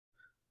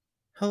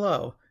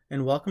Hello,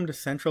 and welcome to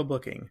Central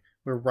Booking,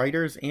 where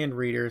writers and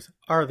readers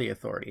are the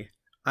authority.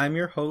 I'm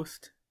your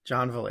host,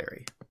 John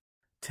Valeri.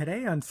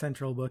 Today on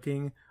Central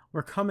Booking,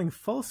 we're coming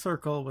full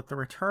circle with the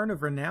return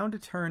of renowned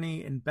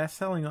attorney and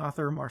best-selling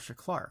author Marcia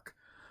Clark.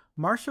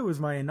 Marcia was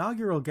my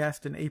inaugural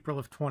guest in April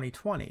of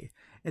 2020.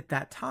 At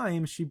that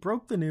time, she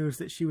broke the news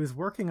that she was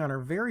working on her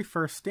very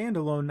first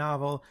standalone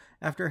novel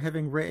after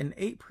having written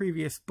 8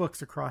 previous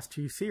books across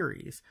 2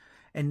 series.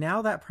 And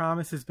now that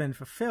promise has been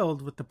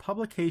fulfilled with the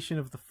publication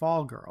of The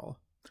Fall Girl.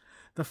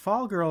 The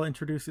Fall Girl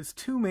introduces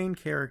 2 main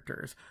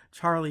characters,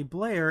 Charlie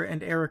Blair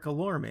and Erica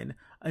Lorman,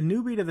 a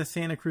newbie to the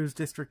Santa Cruz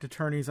District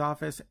Attorney's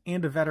Office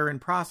and a veteran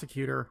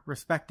prosecutor,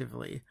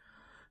 respectively.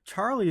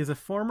 Charlie is a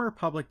former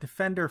public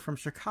defender from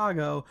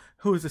Chicago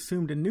who has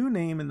assumed a new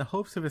name in the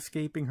hopes of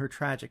escaping her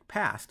tragic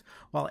past,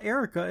 while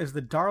Erica is the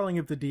darling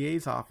of the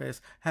DA's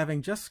office,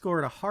 having just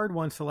scored a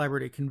hard-won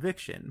celebrity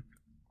conviction.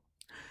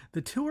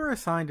 The 2 are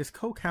assigned as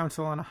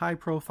co-counsel on a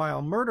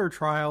high-profile murder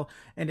trial,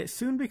 and it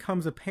soon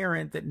becomes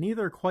apparent that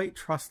neither quite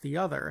trust the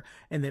other,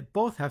 and that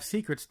both have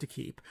secrets to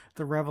keep,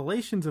 the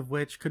revelations of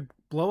which could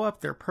blow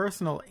up their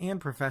personal and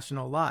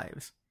professional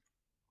lives.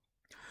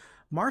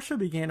 Marcia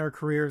began her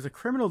career as a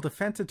criminal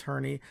defense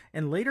attorney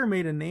and later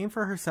made a name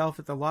for herself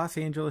at the Los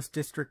Angeles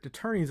District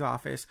Attorney's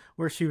Office,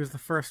 where she was the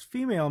first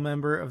female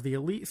member of the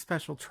elite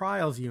Special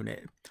Trials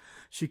Unit.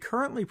 She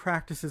currently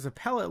practices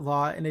appellate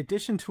law in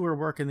addition to her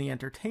work in the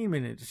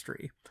entertainment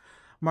industry.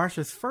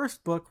 Marcia's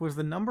first book was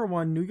the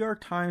 #1 New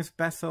York Times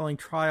bestselling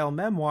trial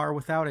memoir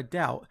Without a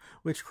Doubt,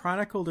 which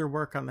chronicled her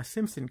work on the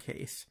Simpson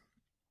case.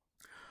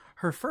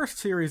 Her first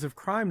series of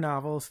crime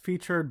novels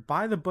featured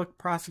by-the-book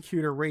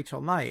prosecutor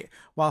Rachel Knight,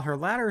 while her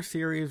latter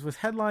series was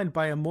headlined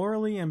by a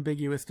morally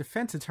ambiguous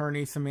defense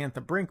attorney Samantha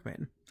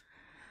Brinkman.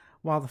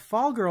 While The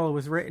Fall Girl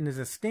was written as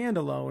a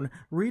standalone,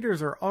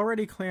 readers are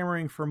already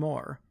clamoring for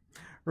more.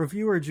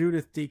 Reviewer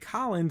Judith D.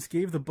 Collins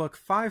gave the book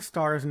 5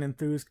 stars and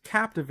enthused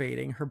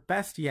Captivating, her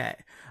best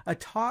yet, a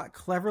taut,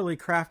 cleverly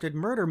crafted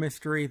murder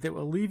mystery that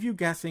will leave you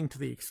guessing to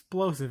the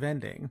explosive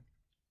ending.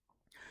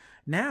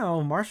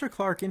 Now, Marcia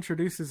Clark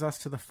introduces us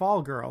to the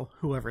Fall Girl,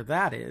 whoever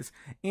that is,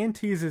 and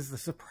teases the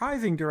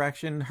surprising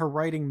direction her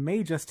writing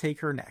may just take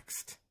her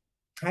next.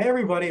 Hi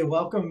everybody,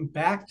 welcome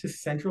back to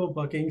Central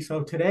Booking.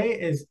 So today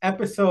is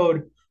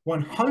episode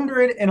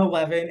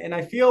 111, and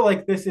I feel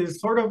like this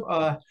is sort of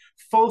a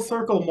full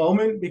circle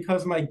moment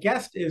because my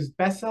guest is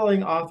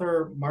best-selling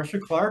author Marcia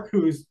Clark,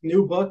 whose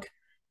new book,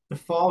 The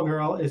Fall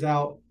Girl, is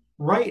out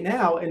right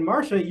now. And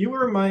Marcia, you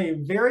were my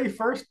very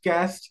first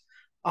guest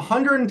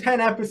 110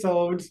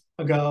 episodes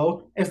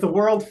ago as the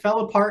world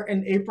fell apart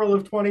in April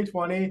of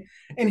 2020.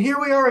 And here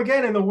we are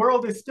again, and the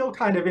world is still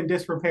kind of in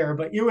disrepair,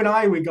 but you and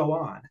I, we go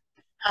on.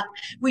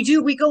 We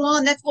do. We go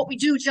on. That's what we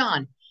do,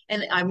 John.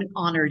 And I'm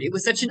honored. It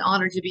was such an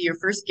honor to be your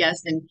first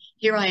guest. And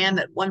here I am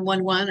at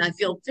 111. I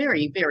feel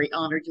very, very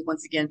honored to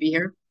once again be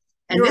here.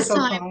 And You're this so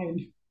time,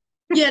 kind.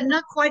 yeah,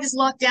 not quite as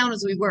locked down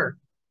as we were.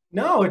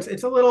 No, it's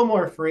a little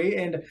more free.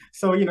 And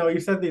so, you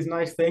said these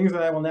nice things,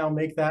 and I will now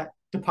make that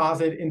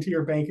deposit into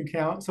your bank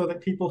account so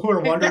that people who are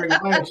wondering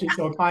why she's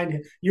so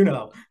kind,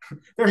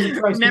 there's a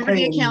price. Remember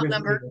the account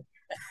number.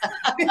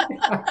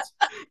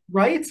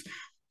 Right?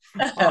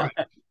 All right.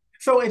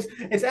 So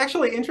it's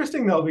actually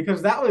interesting though,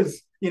 because that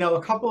was,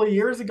 a couple of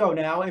years ago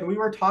now, and we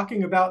were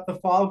talking about The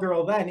Fall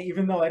Girl then,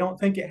 even though I don't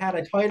think it had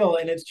a title,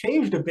 and it's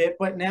changed a bit,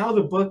 but now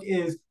the book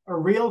is a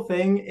real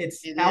thing.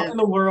 It's out in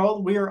the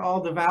world. We are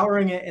all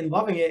devouring it and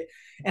loving it.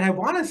 And I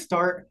want to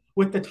start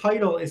with the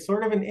title as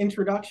sort of an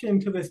introduction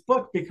to this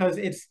book because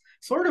it's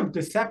sort of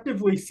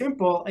deceptively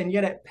simple, and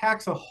yet it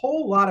packs a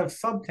whole lot of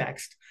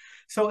subtext.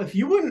 So if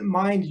you wouldn't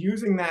mind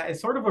using that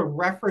as sort of a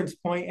reference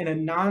point in a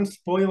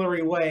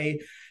non-spoilery way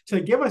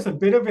to give us a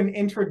bit of an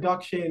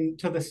introduction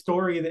to the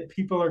story that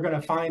people are going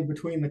to find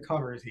between the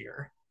covers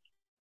here.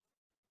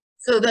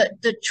 So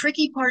the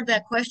tricky part of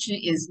that question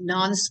is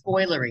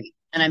non-spoilery.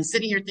 And I'm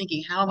sitting here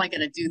thinking, how am I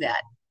going to do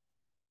that?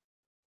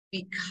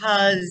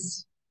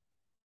 Because...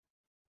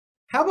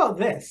 How about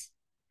this?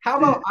 How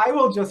about I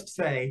will just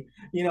say,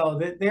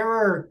 that there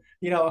are,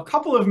 a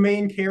couple of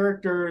main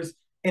characters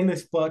in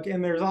this book,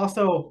 and there's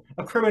also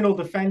a criminal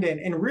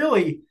defendant, and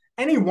really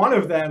any one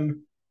of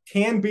them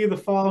can be the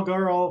Fall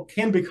Girl,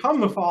 can become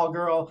the Fall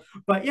Girl.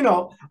 But,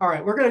 all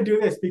right, we're going to do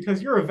this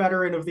because you're a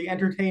veteran of the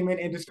entertainment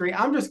industry.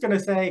 I'm just going to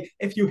say,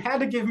 if you had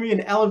to give me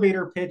an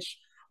elevator pitch,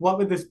 what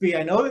would this be?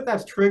 I know that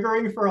that's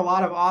triggering for a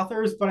lot of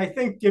authors, but I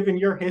think given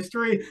your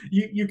history,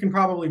 you can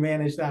probably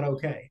manage that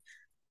okay.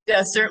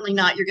 Certainly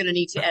not. You're going to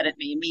need to edit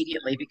me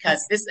immediately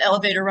because this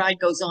elevator ride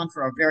goes on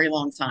for a very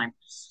long time.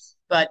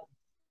 But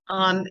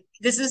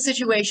this is a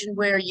situation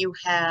where you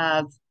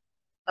have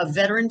a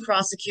veteran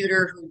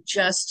prosecutor who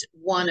just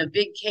won a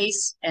big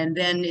case and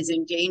then is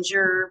in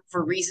danger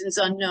for reasons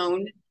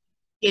unknown,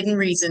 hidden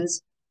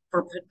reasons,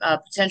 for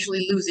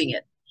potentially losing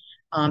it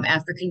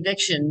after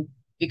conviction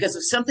because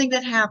of something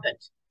that happened,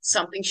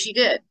 something she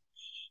did.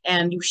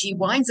 And she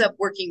winds up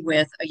working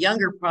with a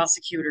younger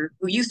prosecutor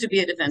who used to be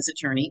a defense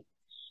attorney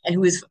and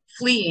who is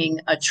fleeing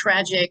a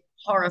tragic,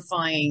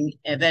 horrifying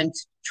event,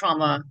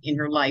 trauma in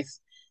her life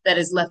that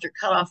has left her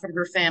cut off from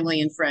her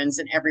family and friends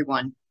and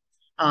everyone,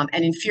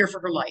 and in fear for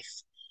her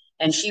life.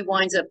 And she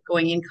winds up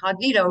going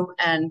incognito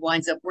and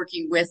winds up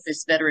working with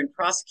this veteran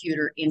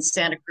prosecutor in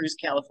Santa Cruz,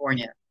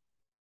 California,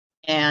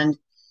 and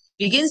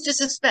begins to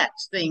suspect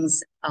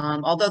things.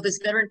 Although this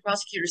veteran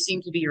prosecutor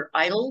seemed to be her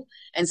idol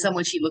and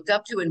someone she looked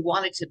up to and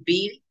wanted to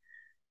be,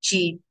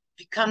 she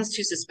becomes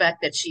to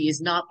suspect that she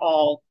is not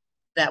all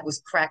that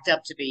was cracked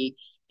up to be.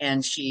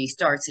 And she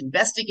starts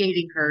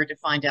investigating her to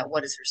find out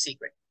what is her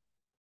secret.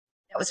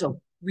 That was a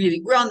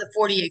really, we're on the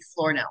 48th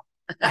floor now.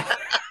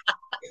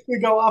 We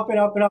go up and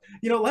up and up.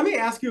 Let me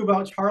ask you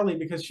about Charlie,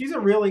 because she's a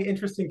really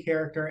interesting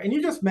character. And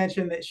you just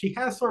mentioned that she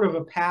has sort of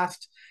a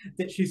past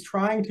that she's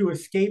trying to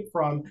escape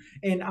from.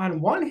 And on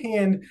one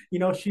hand,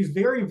 she's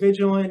very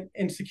vigilant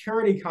and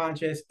security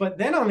conscious. But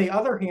then on the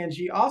other hand,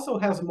 she also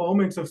has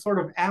moments of sort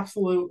of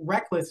absolute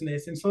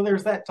recklessness. And so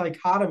there's that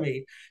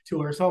dichotomy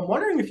to her. So I'm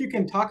wondering if you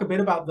can talk a bit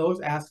about those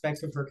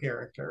aspects of her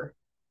character.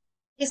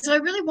 Yeah, so I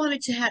really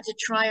wanted to have to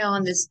try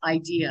on this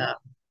idea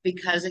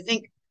because I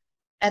think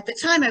at the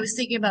time I was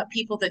thinking about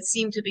people that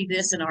seem to be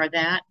this and are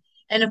that.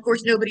 And of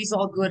course, nobody's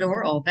all good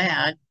or all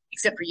bad,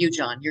 except for you,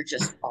 John. You're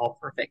just all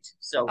perfect.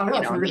 So,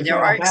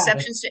 there are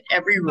exceptions to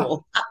every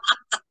rule.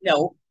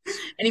 No.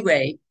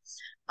 Anyway,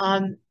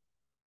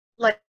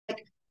 like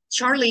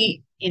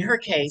Charlie, in her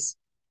case,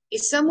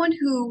 is someone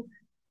who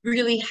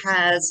really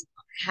has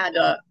had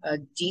a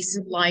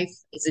decent life,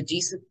 is a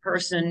decent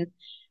person,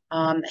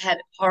 had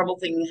a horrible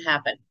thing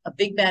happen, a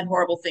big, bad,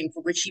 horrible thing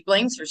for which she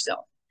blames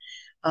herself.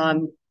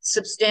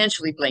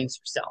 Substantially blames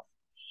herself.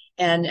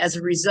 And as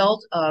a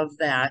result of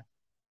that,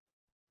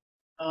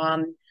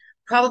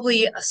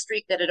 probably a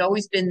streak that had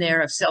always been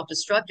there of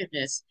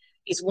self-destructiveness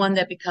is one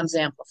that becomes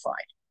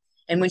amplified.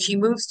 And when she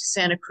moves to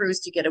Santa Cruz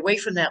to get away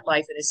from that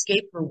life and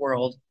escape her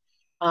world,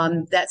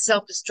 that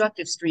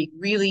self-destructive streak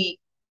really,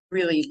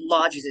 really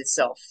lodges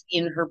itself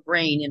in her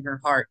brain, in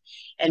her heart.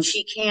 And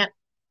she can't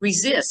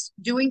resist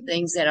doing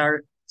things that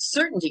are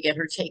certain to get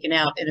her taken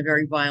out in a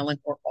very violent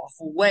or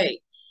awful way.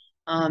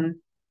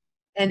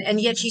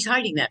 And yet she's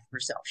hiding that from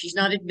herself. She's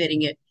not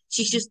admitting it.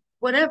 She's just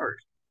whatever.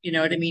 You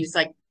know what I mean? It's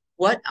like,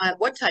 what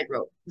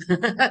tightrope?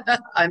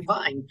 I'm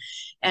fine.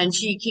 And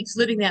she keeps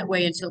living that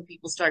way until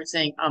people start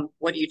saying,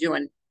 what are you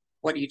doing?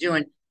 What are you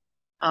doing?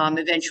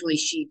 Eventually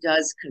she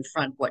does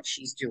confront what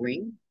she's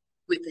doing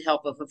with the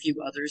help of a few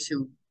others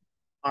who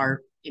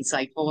are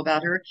insightful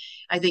about her.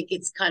 I think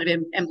it's kind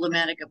of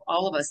emblematic of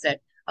all of us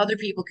that other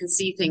people can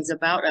see things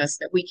about us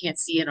that we can't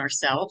see in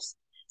ourselves.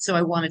 So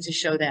I wanted to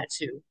show that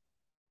too.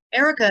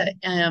 Erica,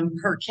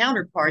 her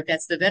counterpart,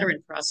 that's the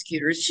veteran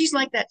prosecutor, she's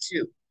like that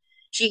too.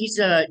 She's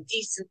a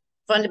decent,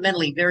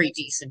 fundamentally very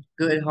decent,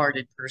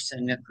 good-hearted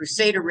person, a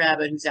crusader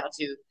rabbit who's out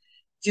to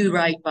do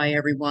right by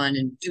everyone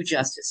and do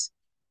justice,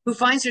 who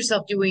finds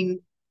herself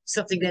doing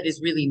something that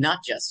is really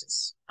not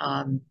justice.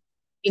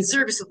 In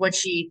service of what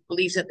she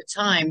believes at the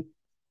time,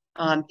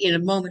 in a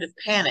moment of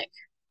panic,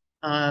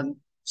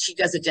 she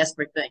does a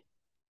desperate thing.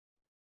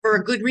 For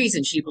a good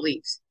reason, she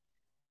believes.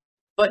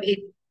 But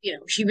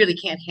she really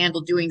can't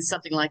handle doing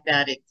something like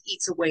that. It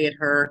eats away at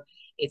her.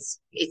 It's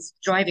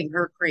driving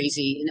her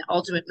crazy. And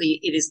ultimately,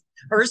 it is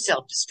her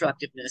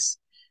self-destructiveness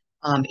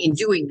in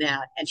doing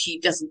that. And she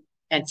doesn't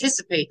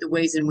anticipate the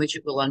ways in which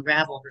it will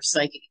unravel her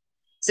psyche.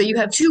 So you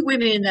have two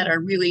women that are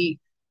really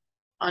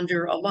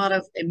under a lot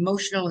of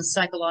emotional and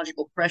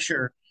psychological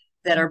pressure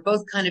that are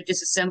both kind of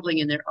disassembling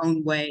in their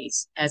own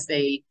ways as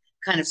they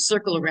kind of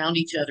circle around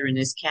each other in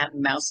this cat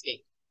and mouse game.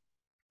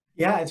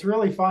 Yeah, it's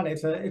really fun.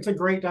 It's a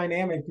great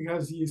dynamic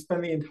because you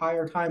spend the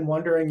entire time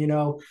wondering,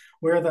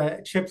 where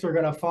the chips are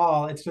going to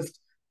fall.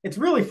 It's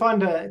really fun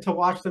to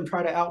watch them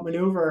try to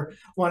outmaneuver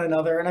one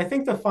another. And I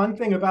think the fun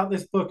thing about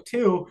this book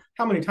too,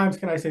 how many times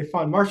can I say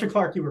fun? Marcia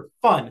Clark, you were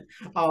fun.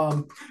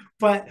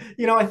 But,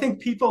 I think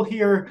people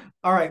hear,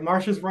 all right,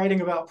 Marcia's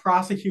writing about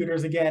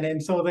prosecutors again.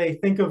 And so they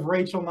think of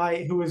Rachel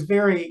Knight, who is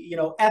very,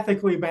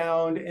 ethically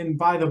bound and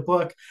by the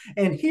book.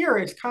 And here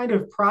it's kind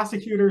of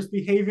prosecutors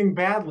behaving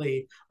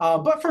badly,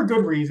 but for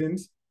good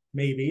reasons.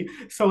 Maybe.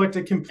 So it's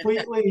a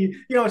completely,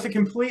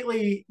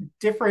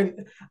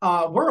 different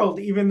world,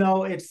 even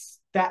though it's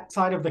that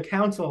side of the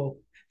council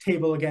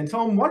table again.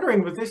 So I'm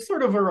wondering, was this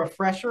sort of a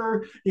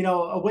refresher,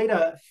 a way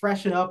to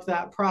freshen up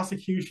that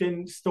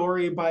prosecution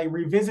story by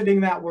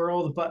revisiting that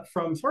world, but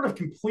from sort of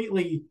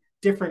completely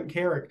different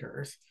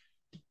characters?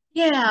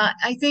 Yeah,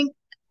 I think,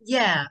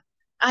 yeah.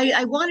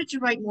 I wanted to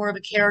write more of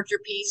a character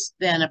piece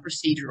than a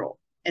procedural.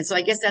 And so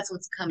I guess that's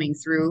what's coming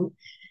through.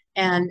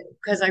 And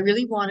because I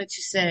really wanted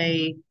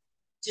to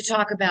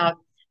talk about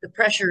the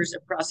pressures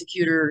a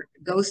prosecutor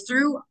goes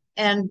through,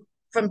 and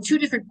from two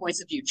different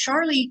points of view.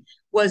 Charlie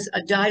was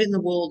a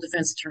dyed-in-the-wool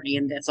defense attorney,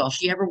 and that's all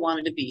she ever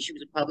wanted to be. She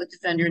was a public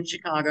defender in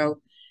Chicago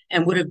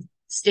and would have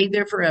stayed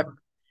there forever.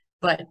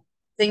 But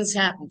things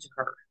happened to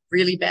her,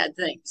 really bad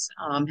things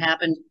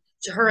happened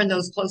to her and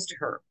those close to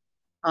her,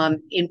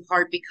 in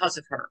part because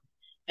of her.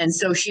 And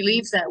so she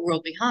leaves that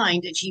world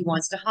behind and she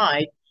wants to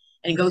hide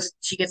and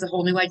she gets a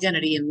whole new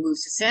identity and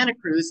moves to Santa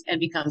Cruz and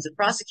becomes a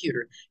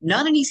prosecutor.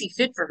 Not an easy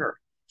fit for her.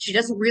 She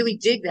doesn't really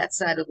dig that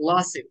side of the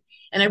lawsuit.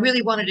 And I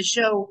really wanted to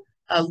show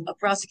a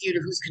prosecutor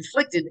who's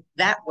conflicted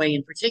that way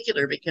in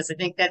particular, because I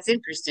think that's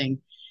interesting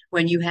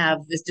when you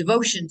have this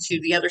devotion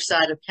to the other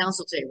side of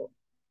counsel table.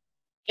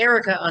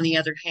 Erica, on the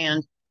other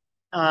hand,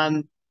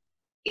 um,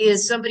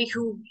 is somebody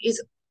who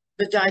is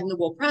the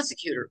dyed-in-the-wool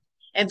prosecutor.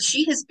 And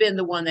she has been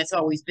the one that's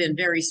always been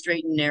very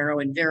straight and narrow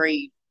and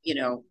very,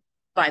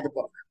 by the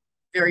book,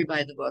 very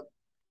by the book.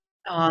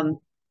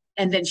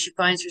 And then she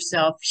finds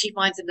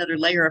another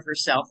layer of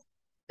herself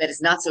that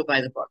is not so by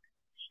the book.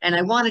 And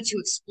I wanted to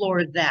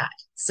explore that.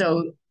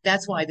 So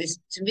that's why this,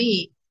 to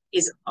me,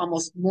 is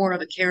almost more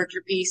of a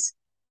character piece.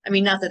 I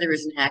mean, not that there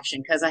isn't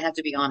action, because I have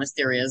to be honest,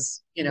 there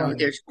is,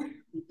 Right.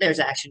 there's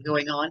action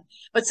going on,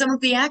 but some of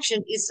the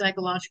action is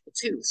psychological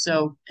too.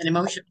 So, an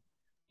emotion,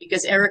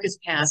 because Erica's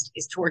past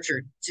is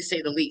tortured, to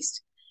say the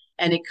least.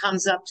 And it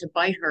comes up to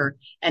bite her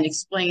and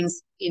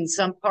explains in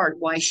some part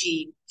why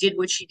she did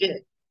what she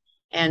did.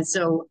 And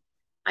so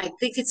I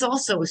think it's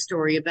also a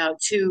story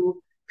about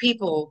two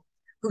people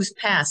whose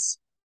pasts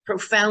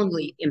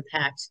profoundly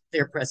impact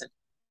their present.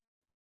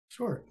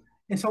 Sure.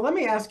 And so let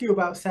me ask you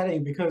about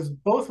setting, because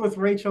both with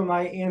Rachel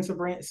Knight and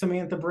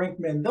Samantha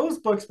Brinkman, those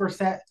books were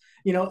set,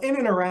 in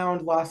and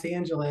around Los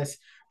Angeles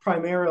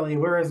primarily,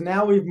 whereas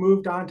now we've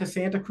moved on to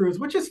Santa Cruz,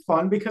 which is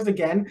fun because,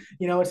 again,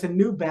 it's a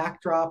new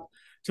backdrop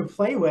to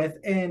play with,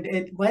 and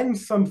it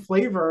lends some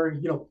flavor,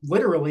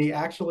 literally,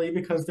 actually,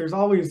 because there's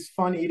always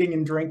fun eating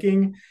and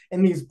drinking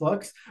in these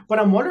books. But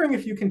I'm wondering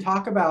if you can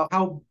talk about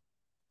how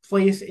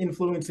place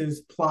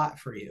influences plot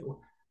for you.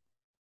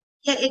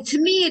 Yeah, to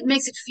me, it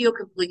makes it feel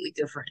completely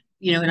different,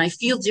 and I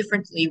feel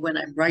differently when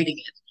I'm writing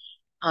it.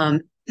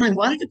 I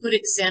wanted to put it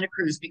in Santa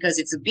Cruz because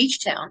it's a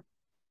beach town,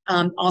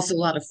 also a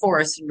lot of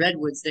forests and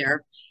redwoods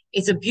there.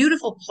 It's a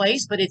beautiful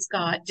place, but it's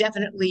got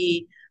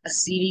definitely a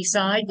seedy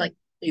side, like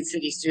big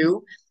cities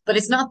do. But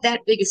it's not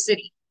that big a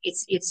city.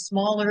 It's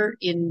smaller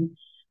in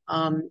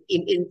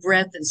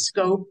breadth and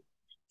scope.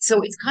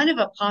 So it's kind of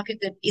a pocket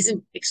that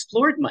isn't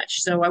explored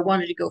much. So I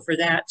wanted to go for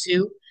that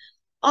too.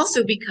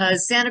 Also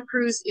because Santa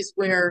Cruz is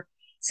where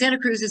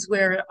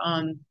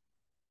The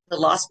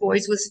Lost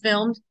Boys was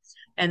filmed,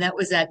 and that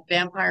was that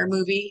vampire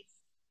movie.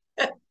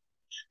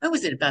 What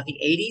was it, about the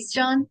 80s,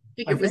 John? I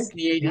think I it was think,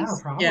 the yeah,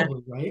 80s. Yeah,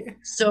 probably, right?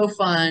 so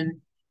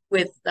fun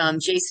with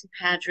Jason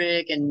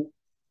Patrick and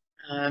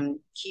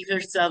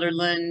Kiefer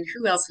Sutherland.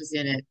 Who else was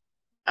in it?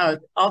 Oh,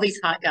 all these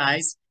hot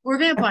guys who are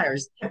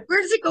vampires.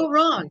 Where does it go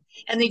wrong?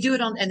 And they do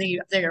it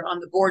they're on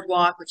the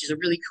boardwalk, which is a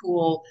really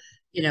cool,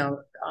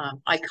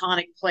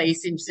 iconic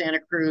place in Santa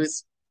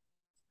Cruz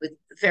with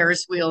the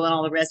Ferris wheel and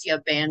all the rest. You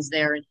have bands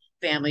there and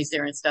families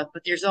there and stuff.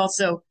 But there's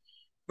also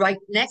right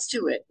next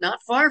to it, not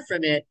far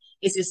from it,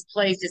 is this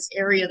place, this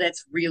area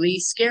that's really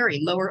scary,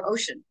 lower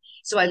ocean.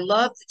 So I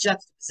love the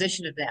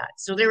juxtaposition of that.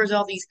 So there was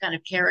all these kind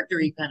of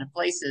character-y kind of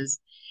places.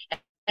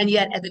 And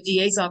yet at the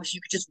DA's office,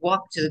 you could just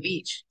walk to the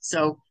beach.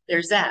 So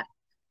there's that.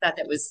 Thought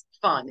that was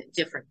fun and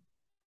different.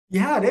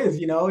 Yeah, it is.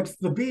 It's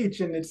the beach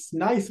and it's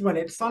nice when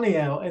it's sunny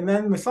out, and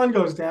then the sun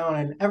goes down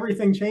and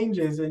everything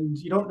changes and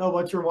you don't know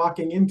what you're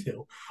walking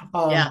into.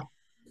 Yeah. Um,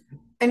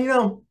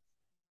 and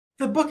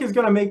the book is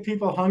going to make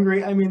people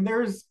hungry. I mean,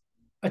 there's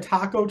a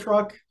taco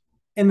truck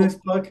in this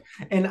book,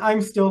 and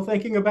I'm still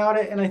thinking about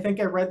it. And I think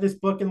I read this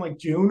book in like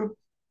June,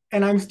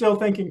 and I'm still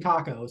thinking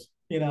tacos.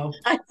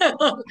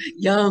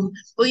 Yum.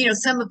 Well,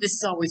 some of this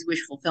is always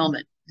wish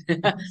fulfillment.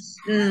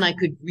 I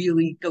could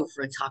really go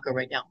for a taco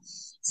right now.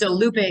 So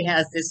Lupe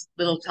has this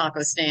little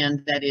taco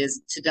stand that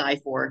is to die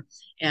for,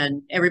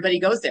 and everybody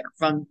goes there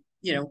from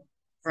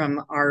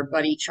our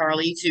buddy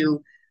Charlie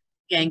to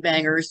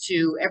gangbangers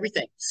to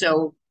everything.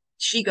 So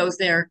she goes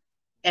there,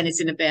 and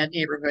it's in a bad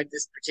neighborhood,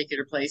 this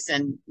particular place.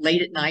 And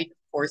late at night,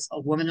 of course,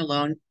 a woman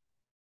alone.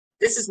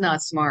 This is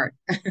not smart.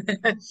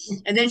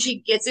 And then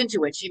she gets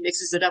into it. She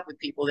mixes it up with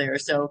people there.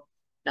 So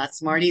not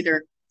smart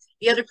either.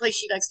 The other place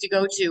she likes to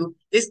go to,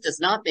 this does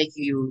not make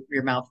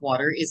your mouth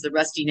water, is the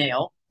Rusty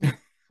Nail.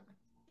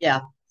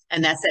 Yeah.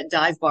 And that's that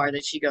dive bar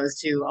that she goes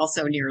to,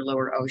 also near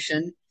Lower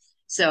Ocean.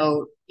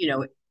 So,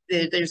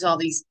 there's all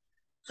these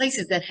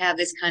places that have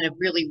this kind of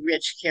really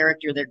rich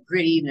character. They're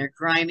gritty and they're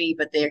grimy,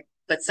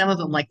 but some of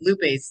them, like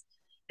Lupe's,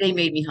 they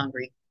made me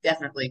hungry.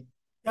 Definitely.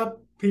 Yep,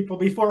 people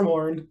be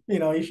forewarned.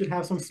 You should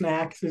have some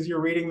snacks as you're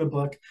reading the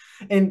book.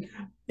 And,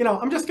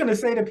 I'm just going to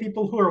say to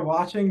people who are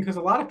watching, because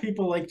a lot of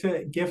people like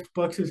to gift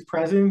books as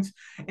presents.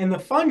 And the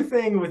fun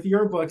thing with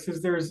your books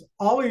is there's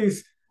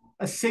always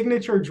a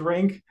signature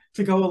drink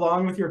to go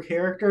along with your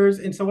characters.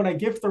 And so when I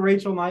gift the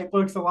Rachel Knight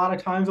books, a lot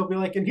of times I'll be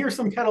like, and here's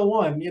some Kettle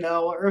One,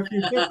 or if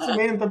you gift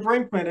Samantha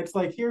Brinkman, it's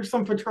like, here's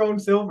some Patron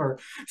Silver.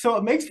 So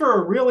it makes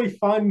for a really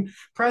fun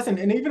present.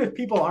 And even if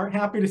people aren't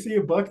happy to see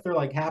a book, they're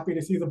like happy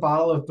to see the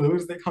bottle of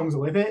booze that comes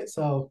with it.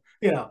 So,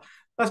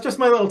 that's just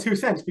my little 2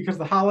 cents, because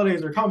the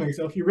holidays are coming.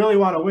 So if you really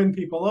want to win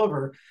people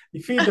over,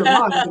 you feed their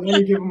minds and then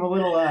you give them a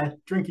little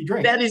drinky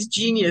drink. That is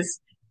genius.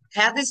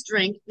 Have this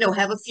drink. No,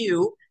 have a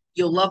few.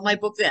 You'll love my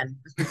book then.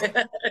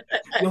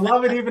 You'll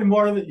love it even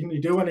more than you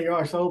do when you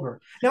are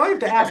sober. Now I have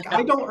to ask,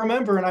 I don't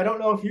remember, and I don't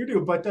know if you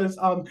do, but does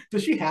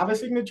she have a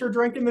signature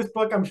drink in this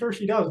book? I'm sure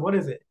she does. What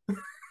is it?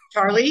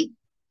 Charlie?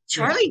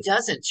 Charlie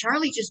doesn't.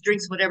 Charlie just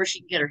drinks whatever she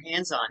can get her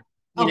hands on.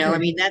 I Okay.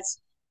 mean,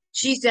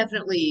 she's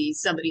definitely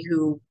somebody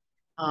who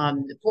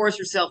pours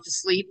herself to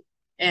sleep,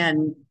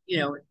 and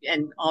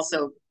and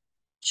also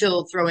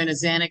she'll throw in a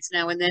Xanax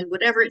now and then,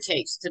 whatever it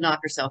takes to knock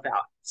herself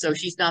out. So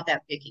she's not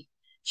that picky.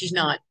 She's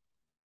not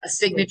a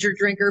signature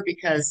drinker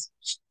because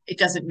it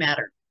doesn't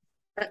matter.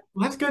 Well,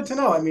 that's good to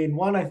know. I mean,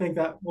 one, I think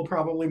that will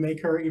probably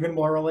make her even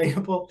more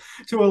relatable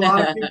to a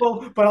lot of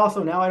people, but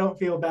also now I don't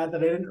feel bad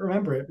that I didn't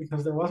remember it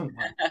because there wasn't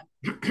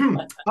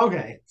one.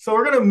 Okay, so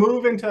we're going to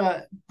move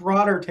into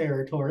broader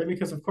territory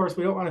because, of course,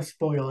 we don't want to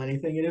spoil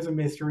anything. It is a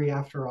mystery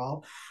after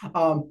all.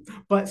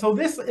 But so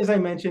this, as I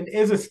mentioned,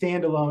 is a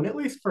standalone, at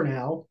least for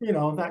now.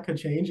 That could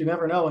change. You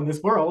never know in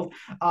this world.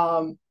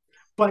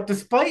 But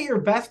despite your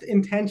best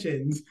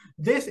intentions,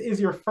 this is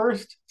your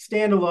first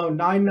standalone,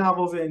 9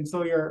 novels in.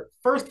 So your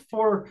first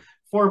four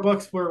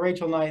books were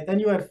Rachel Knight. Then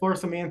you had 4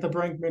 Samantha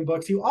Brinkman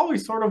books. You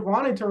always sort of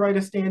wanted to write a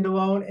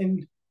standalone,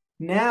 and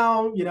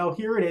now,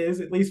 here it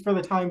is, at least for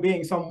the time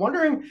being. So I'm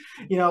wondering,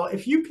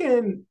 if you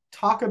can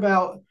talk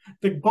about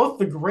both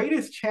the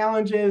greatest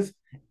challenges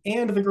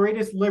and the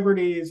greatest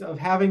liberties of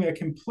having a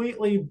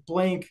completely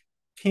blank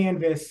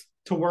canvas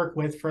to work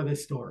with for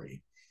this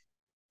story.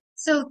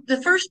 So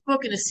the first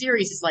book in a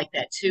series is like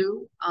that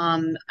too.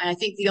 I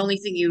think the only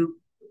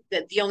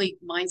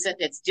mindset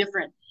that's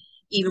different,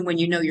 even when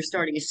you're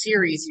starting a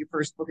series, your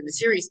first book in the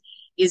series,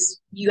 is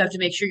you have to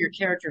make sure your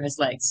character has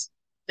legs,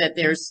 that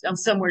there's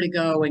somewhere to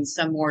go and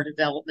some more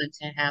development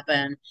to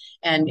happen,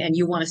 and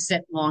you want to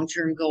set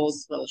long-term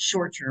goals, well,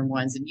 short-term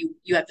ones, and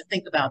you have to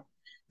think about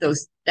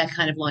that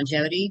kind of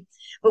longevity.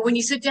 But when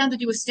you sit down to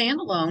do a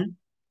standalone,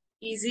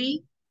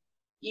 easy,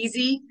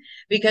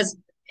 because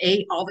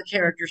A, all the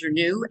characters are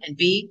new, and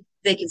B,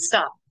 they can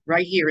stop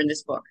right here in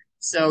this book.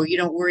 So you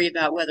don't worry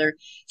about whether,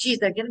 geez,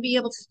 they're going to be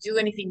able to do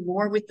anything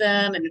more with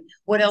them, and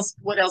what else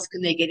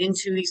can they get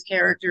into, these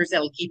characters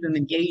that'll keep them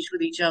engaged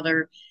with each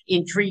other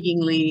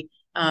intriguingly.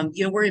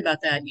 You don't worry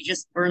about that. You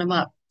just burn them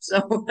up.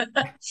 So,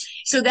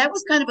 so that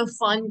was kind of a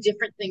fun,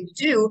 different thing to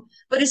do.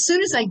 But as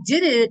soon as I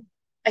did it,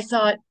 I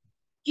thought,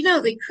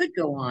 they could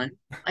go on.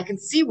 I can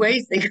see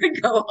ways they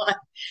could go on.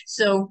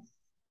 So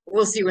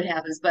we'll see what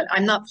happens. But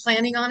I'm not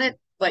planning on it.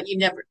 But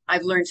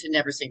I've learned to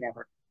never say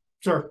never.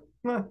 Sure.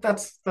 Well,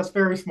 that's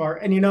very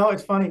smart. And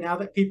it's funny now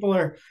that people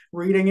are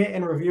reading it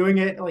and reviewing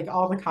it, like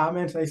all the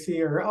comments I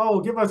see are, "Oh,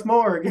 give us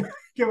more,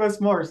 give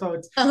us more." So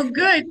it's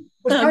good.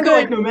 It's kind of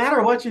like no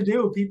matter what you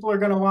do, people are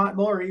going to want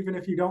more, even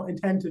if you don't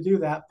intend to do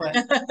that.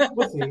 But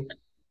we'll see.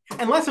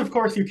 Unless, of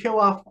course, you kill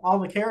off all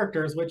the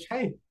characters, which,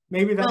 hey,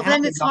 maybe that happens.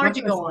 Then it's hard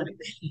to go on.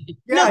 Yeah,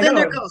 no, then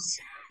they're ghosts.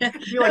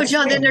 No,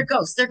 John, then they're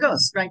ghosts. They're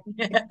ghosts, right?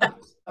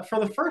 For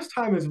the first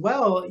time as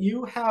well,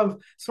 you have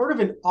sort of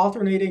an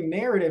alternating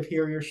narrative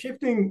here. You're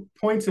shifting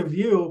points of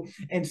view.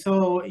 And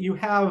so you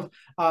have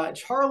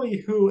Charlie,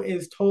 who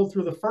is told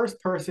through the first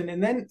person,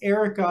 and then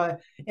Erica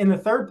in the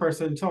third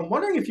person. So I'm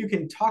wondering if you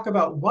can talk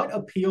about what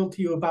appealed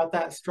to you about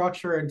that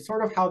structure and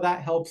sort of how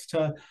that helps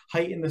to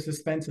heighten the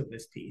suspense of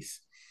this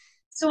piece.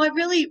 So I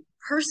really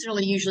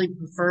personally usually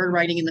prefer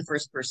writing in the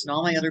first person.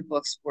 All my other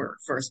books were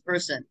first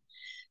person.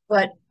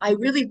 But I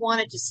really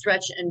wanted to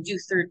stretch and do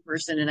third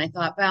person. And I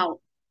thought, wow,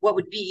 what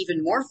would be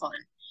even more fun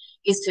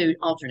is to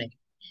alternate.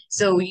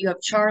 So you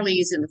have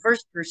Charlie's in the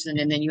first person,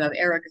 and then you have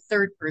Erica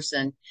third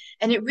person.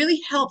 And it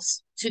really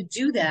helps to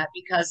do that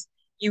because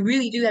you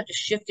really do have to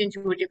shift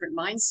into a different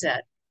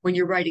mindset. When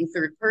you're writing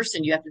third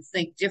person, you have to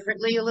think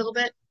differently a little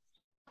bit.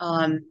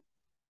 And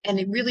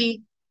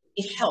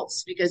it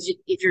helps because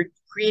if you're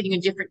creating a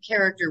different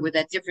character with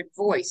that different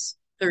voice,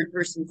 third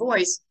person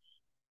voice,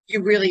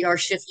 you really are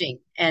shifting,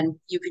 and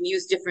you can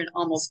use different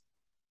almost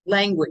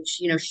language.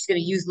 She's going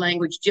to use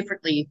language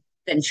differently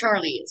than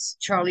Charlie is.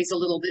 Charlie's a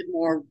little bit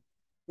more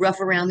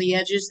rough around the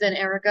edges than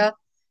Erica,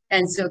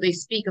 and so they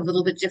speak a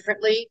little bit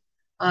differently.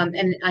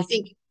 And I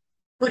think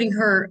putting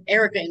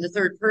Erica in the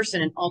third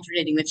person and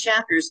alternating the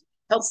chapters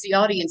helps the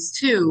audience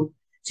too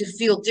to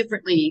feel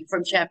differently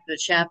from chapter to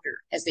chapter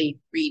as they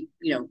read,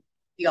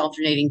 the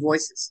alternating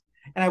voices.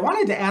 And I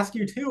wanted to ask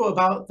you too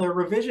about the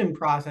revision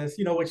process,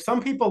 which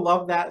some people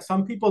love that,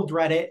 some people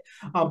dread it.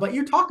 But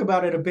you talk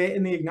about it a bit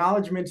in the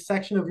acknowledgement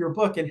section of your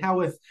book and how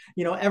with,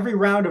 every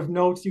round of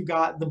notes you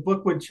got, the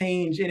book would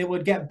change and it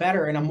would get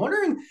better. And I'm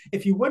wondering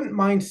if you wouldn't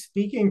mind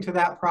speaking to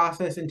that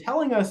process and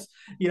telling us,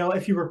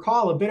 if you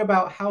recall, a bit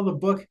about how the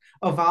book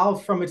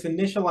evolved from its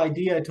initial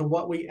idea to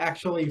what we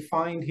actually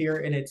find here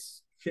in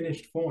its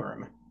finished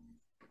form.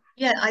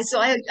 Yeah, I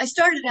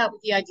started out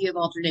with the idea of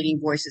alternating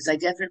voices. I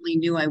definitely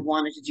knew I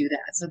wanted to do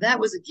that. So that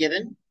was a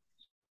given.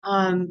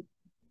 And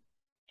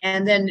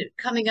then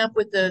coming up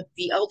with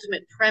the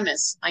ultimate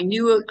premise, I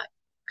knew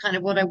kind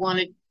of what I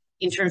wanted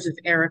in terms of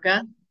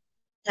Erica,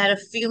 had a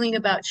feeling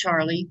about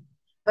Charlie,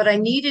 but I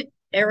needed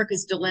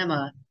Erica's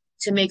dilemma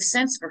to make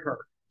sense for her.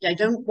 I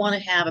don't want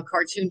to have a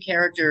cartoon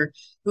character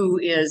who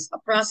is a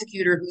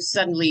prosecutor who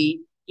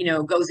suddenly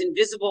goes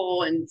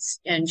invisible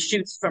and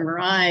shoots from her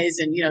eyes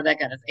and, that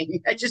kind of thing.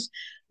 I just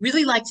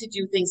really like to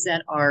do things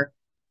that are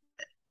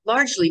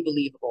largely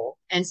believable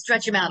and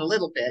stretch them out a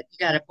little bit.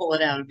 You got to pull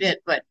it out a bit,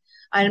 but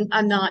I'm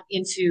not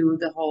into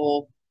the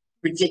whole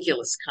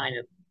ridiculous kind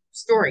of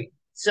story.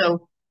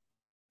 So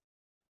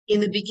in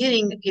the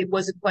beginning, it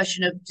was a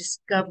question of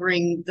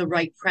discovering the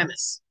right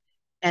premise.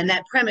 And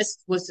that premise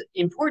was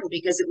important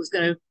because it was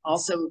going to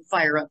also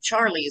fire up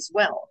Charlie as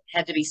well. It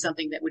had to be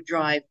something that would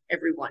drive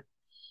everyone.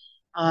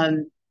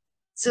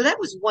 So that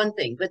was one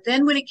thing. But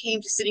then when it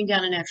came to sitting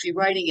down and actually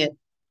writing it,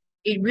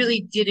 it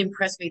really did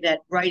impress me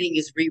that writing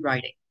is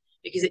rewriting,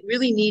 because it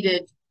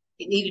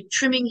needed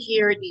trimming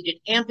here, it needed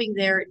amping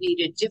there, it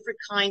needed different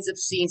kinds of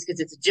scenes because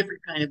it's a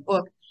different kind of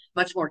book,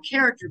 much more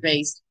character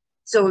based.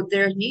 So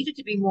there needed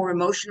to be more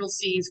emotional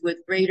scenes with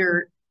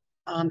greater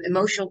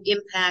emotional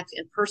impact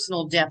and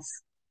personal depth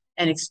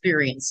and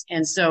experience.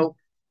 And so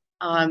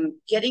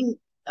getting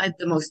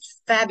the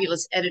most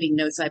fabulous editing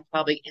notes I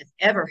probably have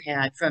ever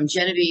had from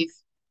Genevieve,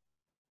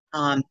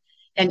 and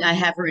I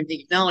have her in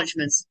the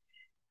acknowledgments,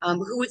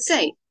 who would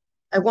say,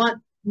 I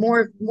want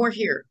more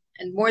here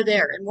and more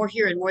there and more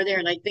here and more there.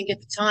 And I think at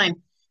the time,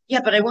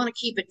 yeah, but I want to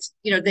keep it,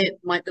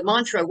 the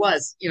mantra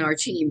was, our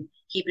team,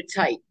 keep it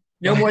tight,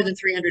 no more than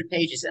 300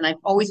 pages. And I've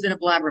always been a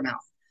blabbermouth.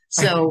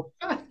 So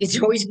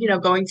it's always,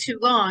 going too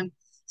long.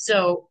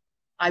 So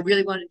I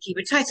really wanted to keep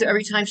it tight. So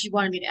every time she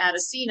wanted me to add a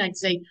scene, I'd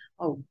say,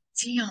 oh,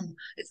 damn,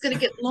 it's going to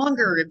get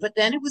longer. But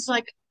then it was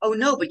like, oh,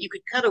 no, but you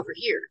could cut over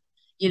here,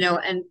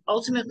 and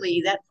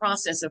ultimately that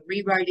process of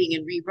rewriting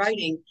and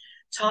rewriting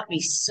taught me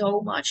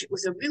so much. It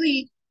was a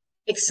really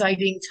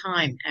exciting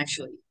time,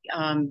 actually.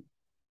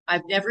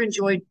 I've never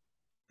enjoyed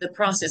the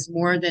process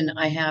more than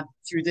I have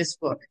through this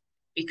book,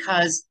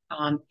 because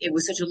it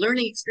was such a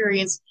learning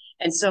experience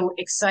and so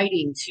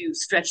exciting to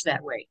stretch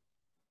that way.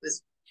 It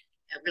was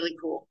really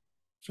cool.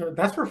 Sure,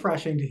 that's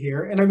refreshing to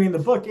hear. And I mean, the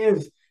book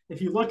is,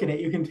 if you look at it,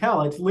 you can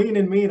tell it's lean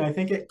and mean. I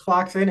think it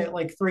clocks in at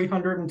like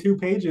 302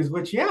 pages,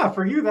 which, yeah,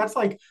 for you, that's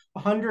like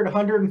 100,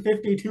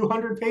 150,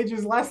 200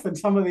 pages less than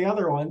some of the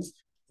other ones.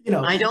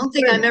 I don't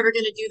think I'm ever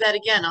going to do that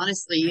again,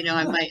 honestly.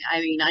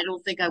 I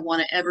don't think I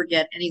want to ever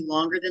get any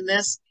longer than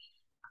this.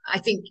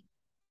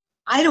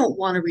 I don't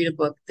want to read a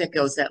book that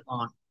goes that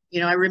long.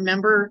 I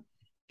remember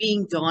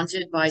being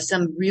daunted by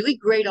some really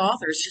great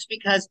authors just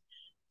because,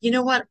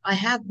 what? I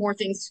have more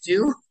things to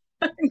do.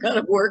 I'm going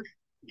to work.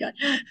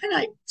 And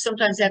I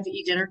sometimes have to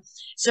eat dinner.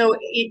 So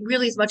it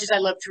really, as much as I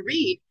love to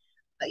read,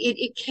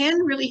 it can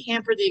really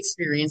hamper the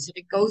experience if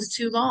it goes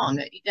too long.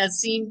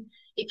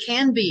 It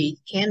can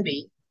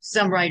be.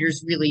 Some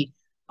writers really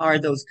are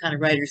those kind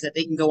of writers that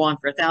they can go on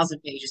for 1,000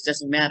 pages.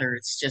 Doesn't matter.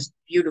 It's just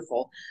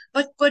beautiful.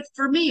 But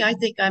for me, I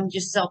think I'm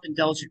just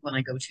self-indulgent when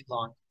I go too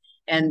long,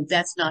 and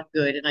that's not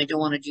good. And I don't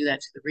want to do that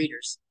to the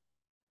readers.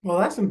 Well,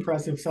 that's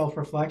impressive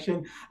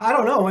self-reflection. I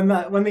don't know.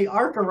 When the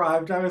arc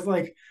arrived, I was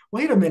like,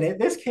 wait a minute,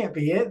 this can't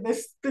be it.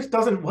 This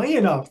doesn't weigh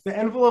enough. The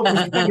envelope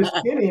was kind of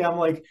skinny. I'm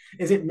like,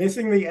 is it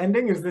missing the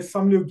ending? Is this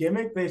some new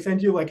gimmick? They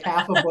send you like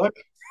half a book.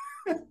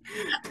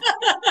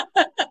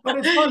 But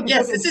it's fun.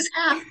 Yes, this is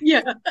half.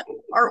 Yeah,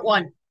 part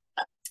one.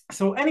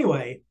 So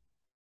anyway,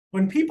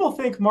 when people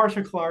think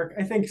Marcia Clark,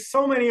 I think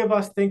so many of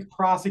us think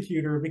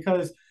prosecutor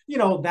because,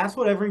 that's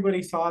what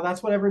everybody saw.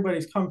 That's what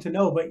everybody's come to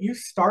know. But you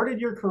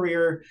started your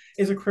career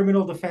as a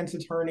criminal defense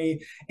attorney,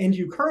 and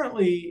you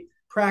currently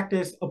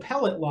practice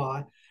appellate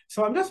law.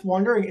 So I'm just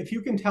wondering if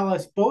you can tell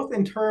us, both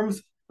in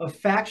terms of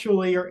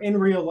factually or in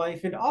real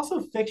life and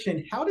also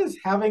fiction, how does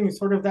having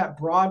sort of that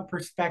broad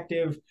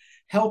perspective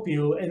help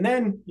you? And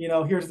then,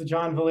 here's the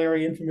John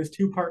Valeri infamous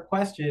two-part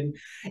question.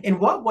 In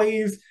what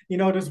ways,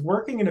 does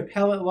working in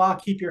appellate law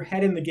keep your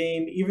head in the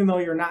game, even though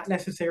you're not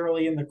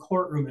necessarily in the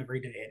courtroom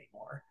every day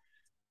anymore?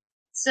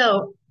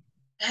 So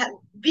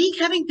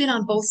having been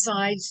on both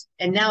sides,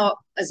 and now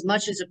as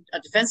much as a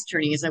defense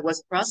attorney as I was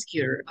a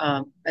prosecutor,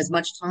 as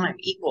much time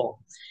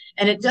equal.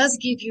 And it does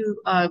give you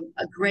a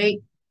great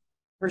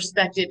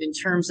perspective in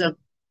terms of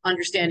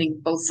understanding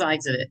both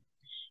sides of it,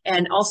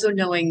 and also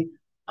knowing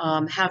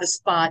how to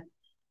spot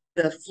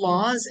the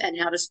flaws and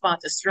how to spot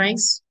the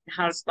strengths,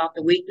 how to spot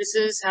the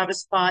weaknesses, how to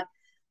spot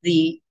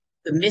the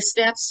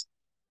missteps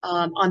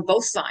on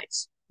both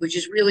sides, which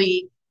is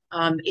really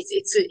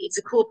it's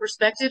a cool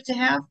perspective to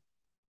have.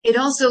 It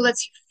also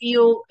lets you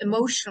feel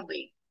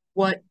emotionally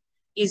what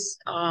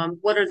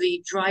are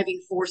the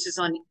driving forces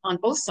on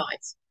both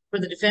sides, for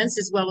the defense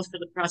as well as for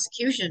the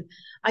prosecution.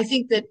 I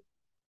think that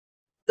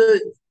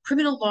the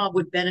criminal law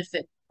would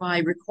benefit by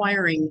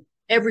requiring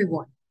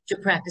everyone to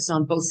practice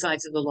on both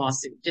sides of the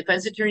lawsuit.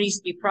 Defense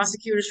attorneys be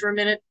prosecutors for a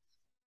minute,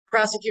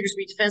 prosecutors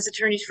be defense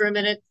attorneys for a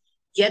minute,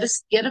 get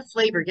a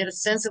flavor, get a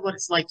sense of what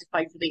it's like to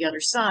fight for the other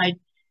side,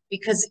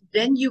 because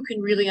then you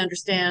can really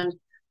understand,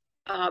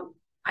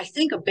 I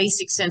think, a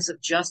basic sense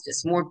of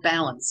justice, more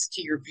balance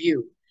to your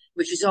view,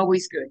 which is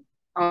always good,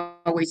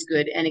 always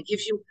good. And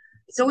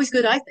it's always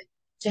good, I think,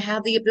 to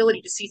have the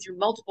ability to see through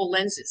multiple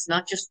lenses,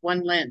 not just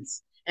one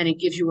lens. And it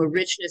gives you a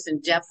richness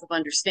and depth of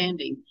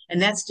understanding.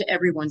 And that's to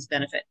everyone's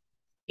benefit.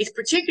 It's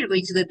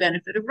particularly to the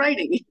benefit of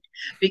writing,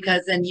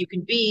 because then you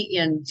can be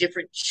in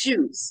different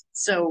shoes.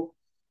 So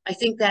I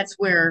think that's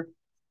where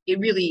it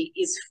really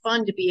is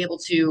fun to be able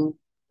to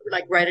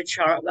like write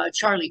a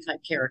Charlie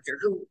type character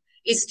who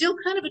is still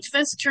kind of a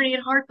defense attorney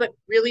at heart, but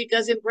really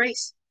does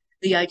embrace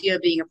the idea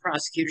of being a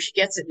prosecutor. She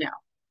gets it now.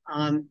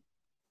 And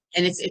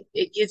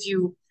it gives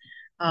you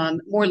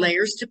more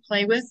layers to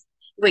play with.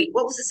 Wait,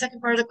 what was the second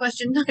part of the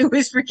question? I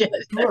always forget.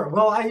 Sure.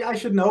 Well, I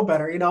should know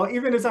better.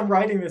 Even as I'm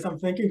writing this, I'm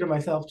thinking to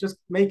myself, just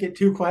make it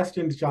 2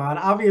 questions, John.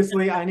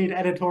 Obviously, I need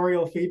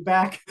editorial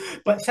feedback.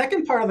 But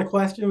second part of the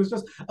question was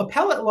just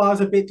appellate law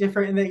is a bit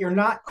different in that you're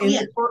not in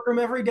the courtroom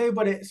every day,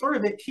 but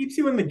it keeps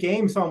you in the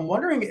game. So I'm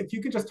wondering if you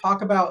could just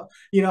talk about,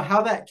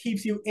 how that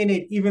keeps you in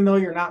it, even though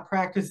you're not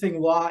practicing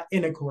law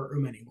in a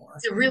courtroom anymore.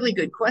 It's a really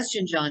good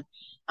question, John.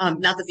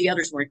 Not that the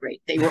others weren't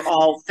great. They were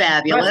all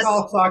fabulous. That's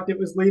all sucked. It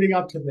was leading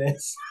up to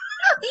this.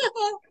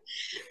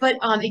 But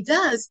it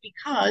does,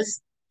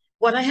 because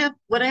what I have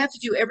to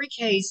do every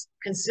case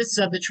consists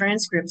of the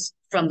transcripts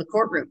from the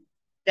courtroom.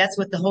 That's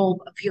what the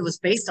whole appeal is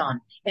based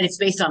on, and it's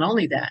based on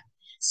only that.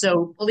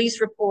 So police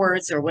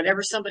reports or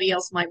whatever somebody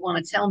else might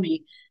want to tell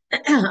me,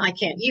 I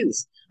can't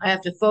use. I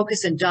have to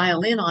focus and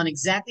dial in on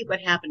exactly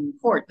what happened in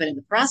court. But in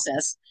the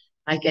process,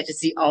 I get to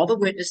see all the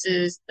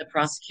witnesses, the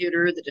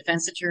prosecutor, the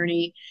defense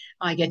attorney.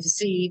 I get to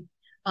see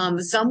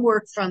some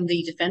work from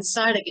the defense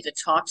side. I get to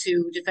talk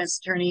to defense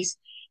attorneys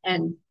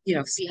and,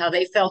 see how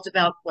they felt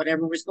about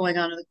whatever was going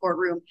on in the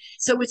courtroom.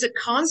 So it's a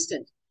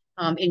constant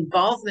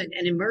involvement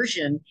and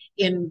immersion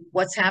in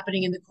what's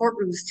happening in the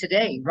courtrooms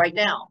today, right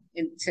now,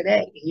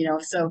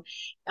 so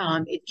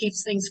it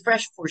keeps things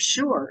fresh for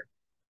sure,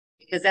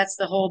 because that's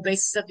the whole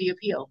basis of the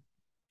appeal.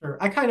 Sure.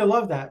 I kind of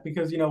love that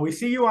because, we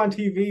see you on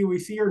TV, we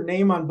see your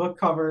name on book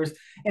covers,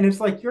 and it's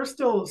like you're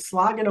still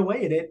slogging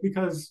away at it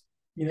because,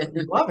 you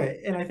love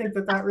it. And I think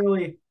that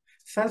really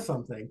says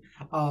something.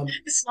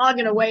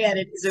 Slogging away at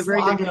it is a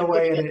very good slogging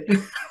away at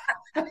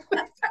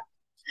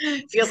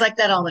it. Feels like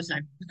that all the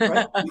time.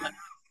 Right?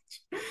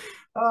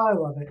 Oh, I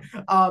love it.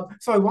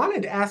 So I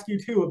wanted to ask you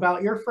too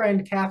about your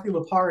friend Cathy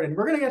LePard, and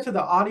we're going to get to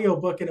the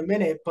audiobook in a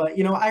minute, but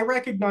I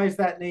recognize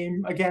that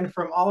name again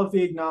from all of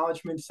the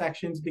acknowledgement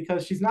sections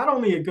because she's not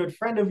only a good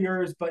friend of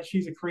yours, but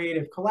she's a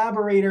creative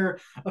collaborator,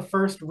 a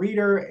first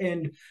reader,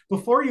 and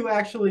before you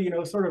actually,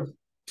 sort of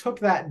took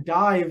that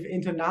dive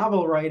into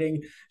novel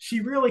writing, she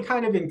really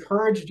kind of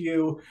encouraged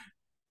you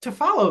to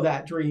follow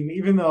that dream,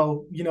 even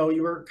though,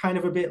 you were kind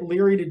of a bit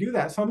leery to do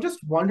that. So I'm just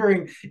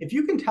wondering if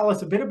you can tell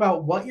us a bit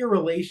about what your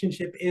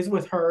relationship is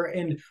with her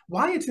and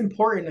why it's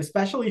important,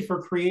 especially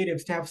for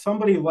creatives, to have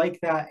somebody like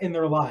that in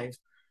their lives.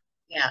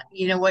 Yeah,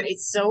 you know what?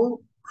 It's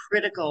so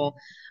critical.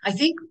 I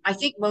think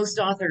most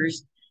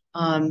authors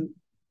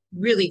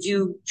really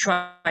do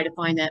try to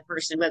find that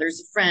person, whether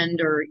it's a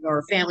friend or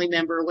a family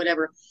member or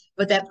whatever,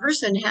 but that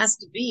person has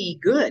to be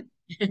good.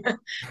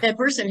 That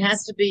person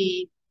has to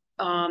be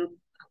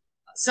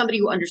somebody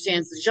who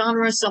understands the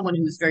genre, someone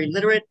who's very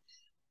literate,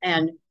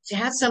 and to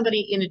have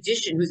somebody in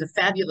addition who's a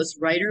fabulous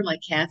writer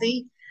like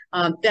Cathy,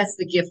 that's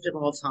the gift of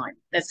all time.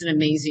 That's an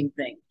amazing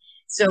thing.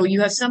 So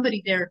you have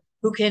somebody there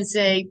who can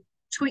say,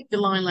 tweak the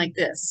line like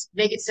this,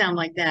 make it sound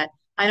like that.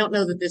 I don't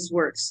know that this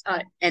works,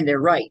 and they're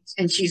right,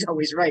 and she's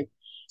always right.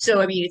 So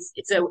I mean,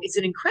 it's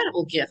an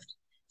incredible gift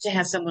to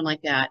have someone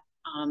like that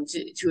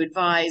to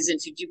advise and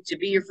to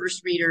be your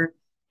first reader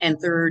and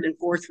third and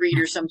fourth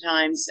reader.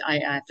 Sometimes I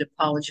have to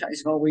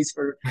apologize always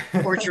for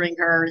torturing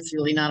her. It's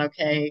really not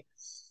okay,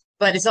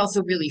 but it's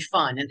also really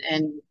fun.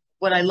 And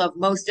what I love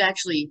most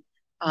actually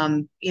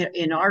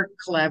in our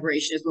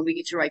collaboration is when we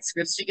get to write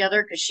scripts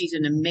together, because she's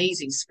an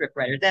amazing script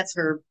writer. That's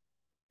her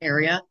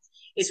area,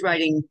 is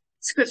writing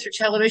scripts for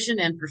television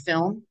and for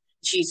film.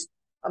 She's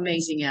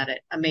amazing at it.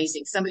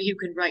 Amazing. Somebody who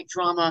can write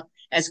drama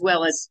as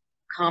well as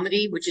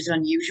comedy, which is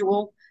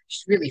unusual.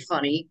 She's really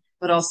funny,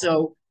 but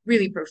also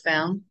really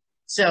profound.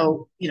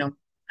 So,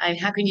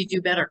 how can you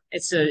do better?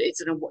 It's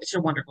a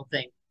wonderful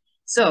thing.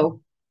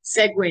 So,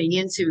 segueing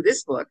into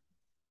this book,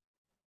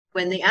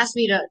 when they asked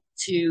me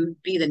to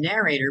be the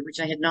narrator, which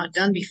I had not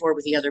done before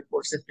with the other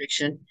books of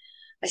fiction,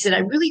 I said, I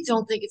really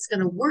don't think it's going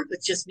to work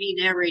with just me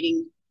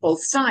narrating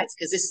both sides,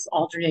 because this is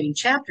alternating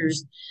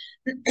chapters.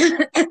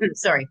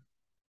 Sorry.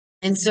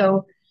 And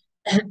so,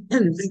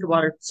 drink of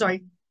water.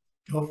 Sorry.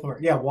 Go for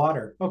it. Yeah,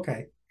 water.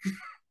 Okay.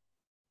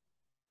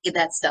 Get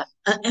that stuff.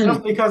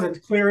 Just because it's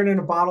clear in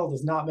a bottle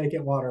does not make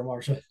it water,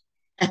 Marcia.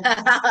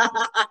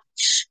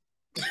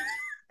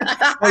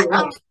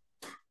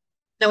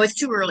 No, it's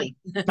too early.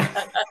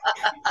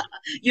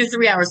 You're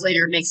 3 hours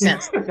later, it makes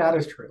sense. That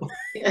is true.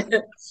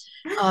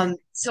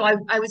 So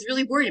I was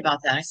really worried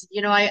about that. I said,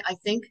 I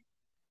think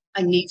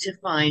I need to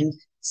find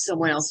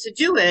someone else to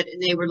do it.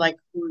 And they were like,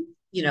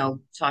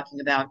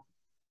 talking about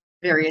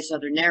various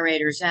other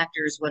narrators,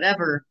 actors,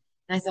 whatever.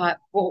 And I thought,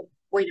 well,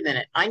 wait a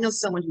minute. I know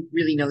someone who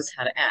really knows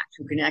how to act,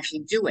 who can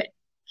actually do it.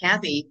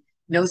 Cathy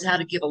knows how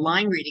to give a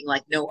line reading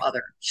like no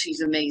other. She's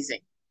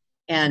amazing.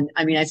 And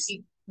I mean,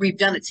 we've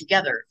done it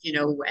together,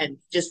 and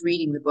just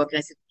reading the book. And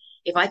I said,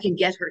 if I can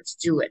get her to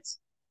do it,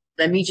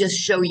 let me just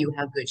show you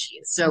how good she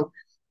is. So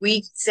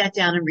we sat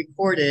down and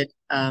recorded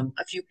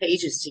a few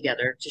pages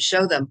together to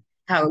show them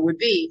how it would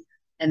be.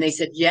 And they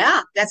said,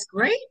 yeah, that's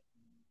great.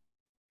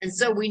 And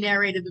so we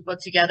narrated the book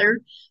together.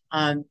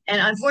 And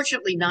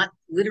unfortunately, not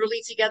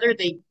literally together.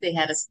 They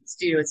had a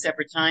studio at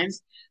separate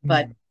times,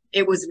 but Mm.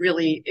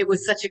 it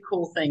was such a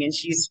cool thing. And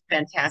she's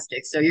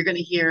fantastic. So you're going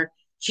to hear,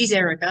 she's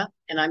Erica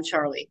and I'm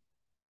Charlie.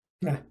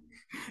 Yeah.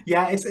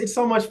 Yeah, it's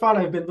so much fun.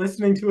 I've been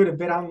listening to it a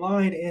bit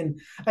online, and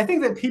I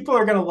think that people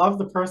are going to love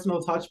the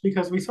personal touch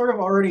because we sort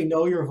of already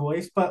know your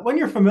voice. But when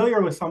you're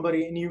familiar with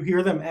somebody and you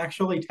hear them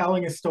actually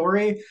telling a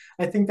story,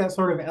 I think that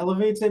sort of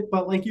elevates it.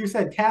 But like you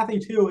said, Cathy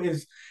too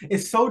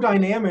is so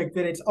dynamic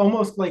that it's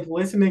almost like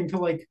listening to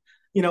like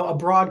a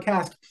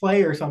broadcast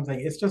play or something.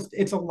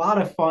 It's a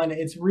lot of fun.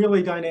 It's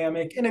really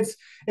dynamic, and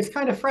it's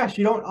kind of fresh.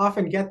 You don't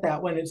often get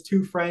that when it's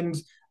two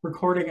friends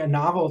recording a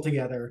novel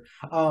together.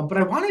 But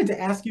I wanted to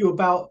ask you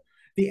about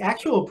the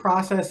actual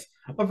process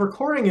of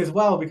recording as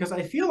well, because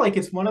I feel like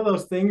it's one of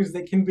those things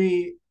that can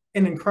be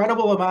an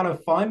incredible amount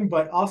of fun,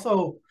 but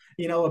also,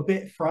 a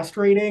bit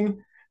frustrating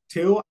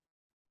too.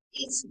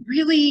 It's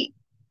really,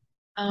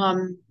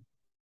 um,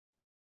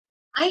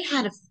 I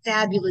had a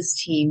fabulous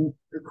team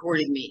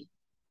recording me.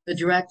 The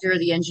director,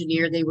 the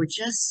engineer, they were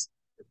just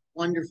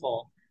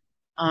wonderful.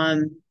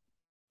 Um,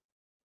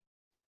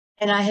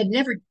 and I had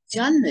never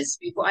done this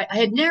before. I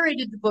had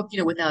narrated the book,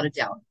 without a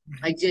doubt.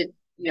 I did,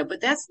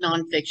 but that's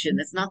nonfiction.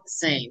 That's not the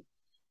same.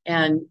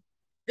 And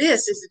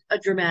this is a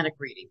dramatic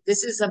reading.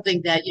 This is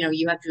something that,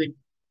 you have to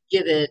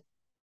give it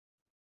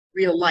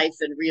real life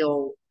and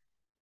real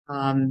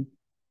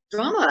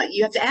drama.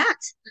 You have to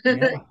act,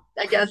 Yeah.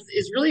 I guess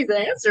is really the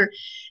answer.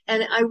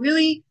 And I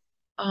really,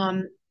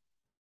 um,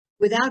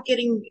 without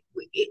getting,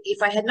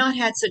 if I had not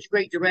had such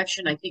great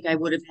direction, I think I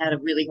would have had a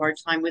really hard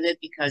time with it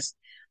because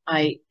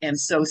I am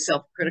so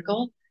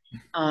self-critical.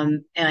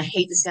 And I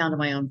hate the sound of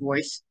my own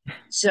voice.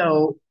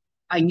 So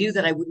I knew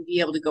that I wouldn't be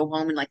able to go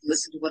home and like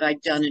listen to what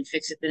I'd done and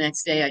fix it the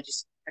next day. I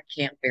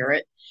can't bear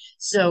it.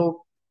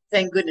 So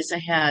thank goodness I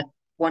had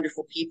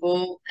wonderful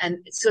people. And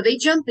so they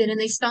jump in and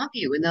they stop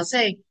you and they'll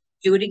say,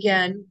 do it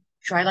again,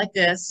 try like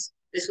this.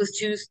 This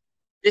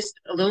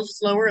a little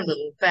slower, a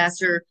little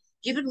faster,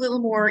 give it a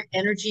little more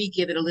energy,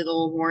 give it a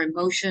little more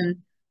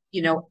emotion,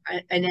 and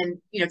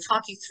then,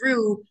 talk you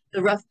through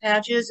the rough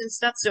patches and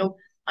stuff. So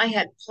I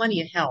had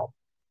plenty of help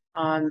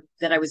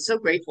that I was so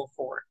grateful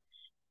for.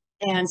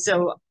 And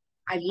so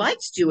I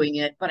liked doing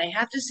it, but I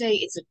have to say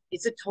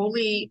it's a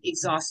totally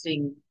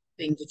exhausting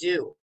thing to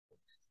do.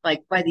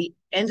 Like by the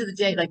end of the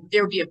day, like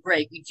there would be a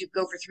break. We'd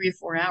go for 3 or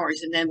 4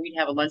 hours and then we'd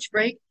have a lunch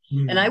break.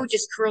 And I Mm. would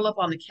just curl up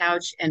on the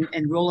couch and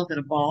roll up in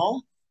a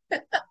ball.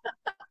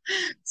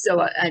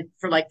 So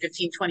for like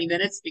 15, 20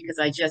 minutes because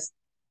I just,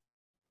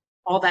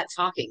 all that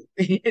talking,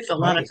 it's a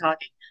lot of Right.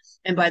 talking.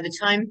 And by the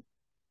time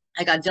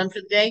I got done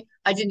for the day,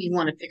 I didn't even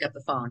want to pick up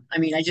the phone. I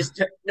mean, I just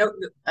took, no,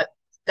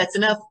 that's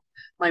enough.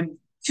 My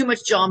too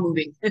much jaw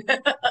moving.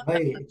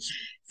 Right.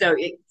 So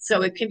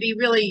it can be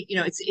really,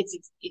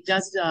 it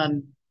does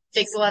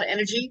takes a lot of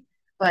energy,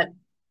 but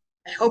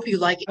I hope you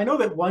like it. I know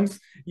that once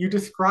you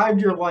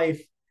described your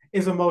life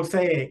is a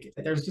mosaic.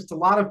 There's just a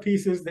lot of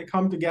pieces that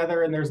come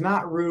together and there's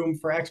not room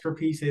for extra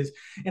pieces.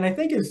 And I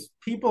think as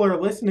people are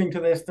listening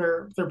to this,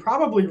 they're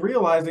probably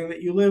realizing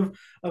that you live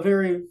a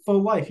very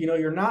full life.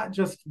 You're not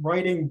just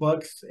writing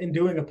books and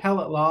doing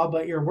appellate law,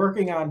 but you're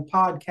working on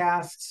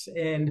podcasts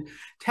and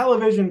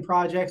television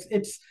projects.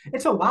 It's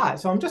a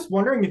lot. So I'm just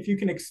wondering if you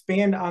can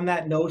expand on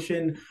that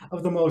notion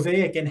of the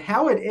mosaic and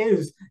how it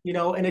is, in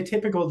a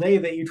typical day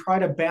that you try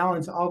to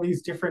balance all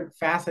these different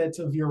facets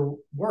of your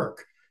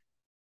work.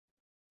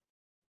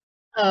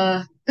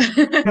 Uh,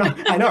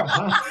 I know.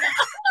 Huh?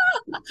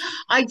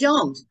 I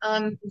don't.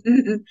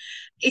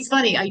 It's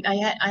funny. I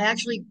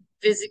actually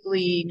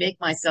physically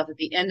make myself at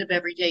the end of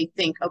every day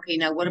think, okay,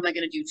 now what am I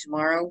going to do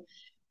tomorrow?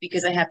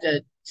 Because I have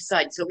to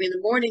decide. So in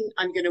the morning,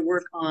 I'm going to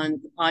work on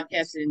the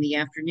podcast, and in the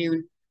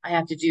afternoon, I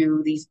have to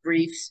do these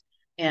briefs,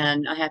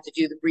 and I have to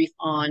do the brief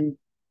on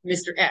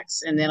Mr.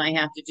 X, and then I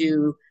have to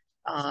do,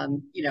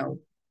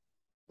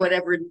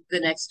 whatever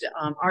the next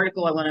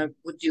article I want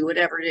to do,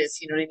 whatever it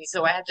is, you know what I mean?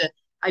 So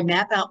I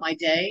map out my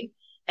day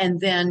and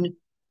then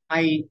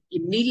I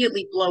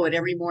immediately blow it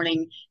every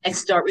morning and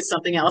start with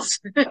something else.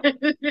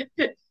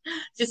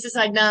 Just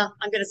decide, nah,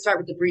 I'm going to start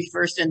with the brief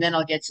first and then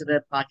I'll get to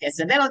the podcast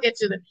and then I'll get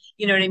to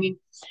you know what I mean?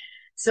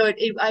 So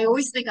I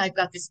always think I've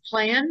got this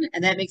plan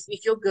and that makes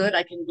me feel good.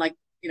 I can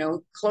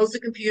close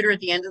the computer at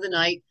the end of the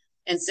night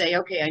and say,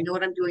 okay, I know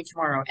what I'm doing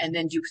tomorrow and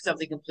then do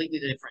something completely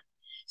different.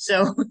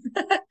 So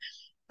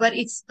but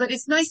it's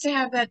nice to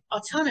have that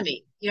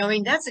autonomy. I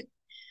mean,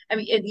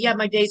 yeah,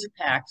 my days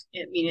are packed.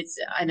 I mean,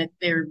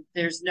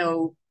 there's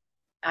no,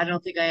 I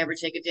don't think I ever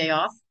take a day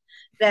off.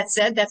 That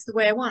said, that's the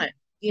way I want it.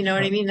 You know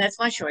what I mean? That's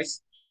my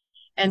choice.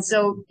 And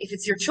so if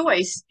it's your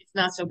choice, it's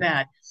not so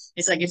bad.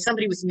 It's like if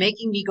somebody was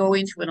making me go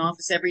into an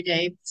office every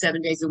day,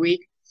 7 days a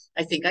week,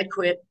 I think I'd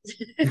quit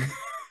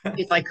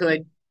if I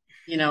could,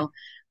 you know,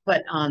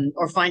 but,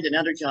 or find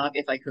another job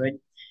if I could.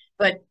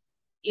 But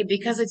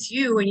because it's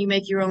you and you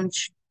make your own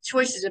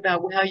choices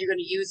about how you're going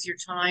to use your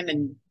time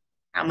and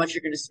how much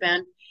you're going to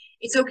spend,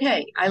 it's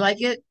okay. I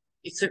like it.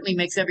 It certainly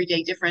makes every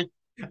day different.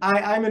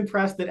 I'm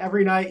impressed that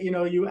every night,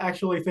 you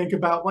actually think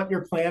about what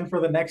your plan for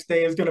the next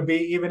day is going to be,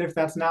 even if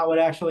that's not what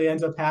actually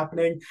ends up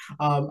happening.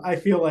 I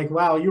feel like,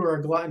 wow, you are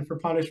a glutton for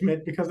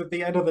punishment, because at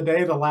the end of the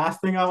day, the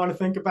last thing I want to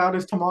think about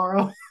is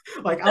tomorrow.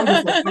 Like, I'm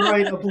just like, all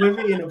right,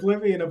 oblivion,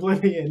 oblivion,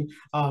 oblivion.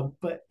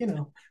 But,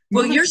 Well,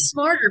 moving. you're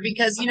smarter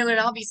because it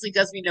obviously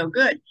does me no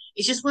good.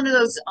 It's just one of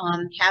those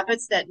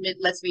habits that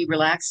lets me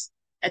relax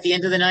at the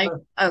end of the night.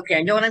 Okay,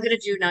 I know what I'm going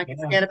to do now. I can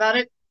Yeah. forget about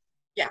it.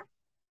 Yeah,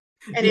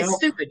 and You it's know,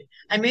 stupid.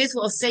 I may as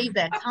well save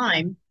that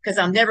time because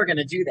I'm never going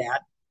to do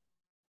that.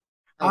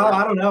 Oh I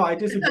well. don't know. I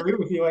disagree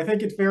with you. I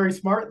think it's very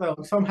smart, though.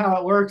 Somehow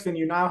it works, and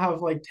you now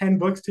have like 10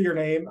 books to your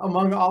name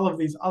among all of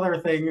these other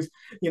things,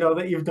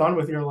 that you've done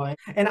with your life.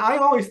 And I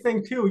always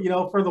think, too,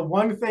 for the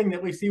one thing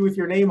that we see with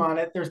your name on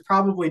it, there's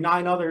probably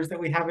 9 others that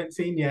we haven't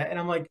seen yet. And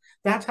I'm like,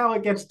 that's how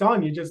it gets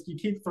done. You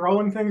keep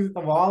throwing things at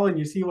the wall and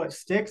you see what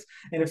sticks.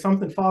 And if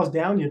something falls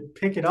down, you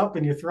pick it up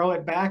and you throw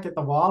it back at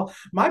the wall.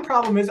 My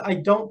problem is I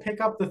don't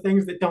pick up the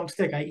things that don't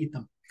stick, I eat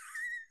them.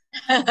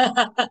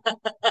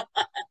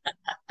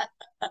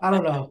 I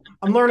don't know.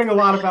 I'm learning a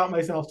lot about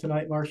myself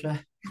tonight,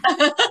 Marcia.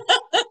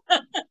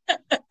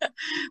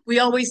 We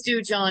always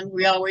do, John.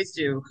 We always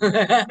do.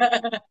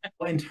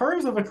 In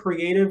terms of a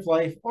creative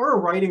life or a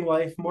writing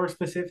life, more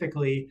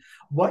specifically,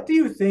 what do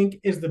you think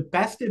is the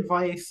best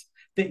advice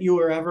that you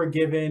were ever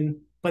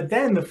given? But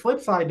then the flip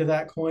side to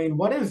that coin,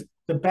 what is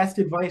the best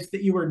advice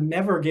that you were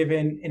never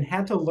given and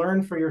had to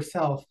learn for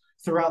yourself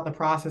throughout the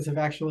process of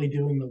actually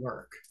doing the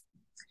work?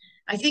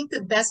 I think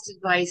the best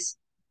advice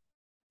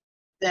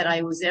that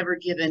I was ever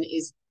given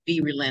is be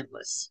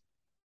relentless.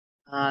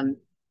 Um,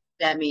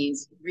 that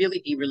means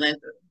really be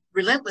relentless.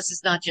 Relentless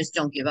is not just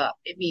don't give up.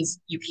 It means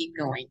you keep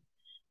going.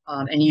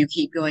 And you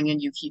keep going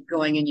and you keep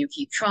going and you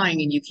keep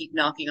trying and you keep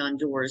knocking on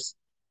doors.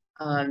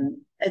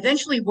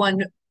 Eventually,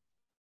 one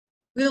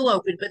will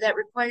open, but that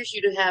requires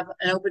you to have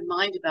an open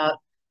mind about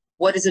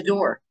what is a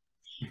door.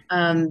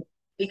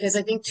 Because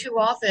I think too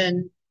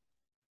often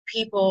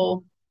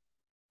people,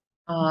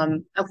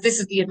 this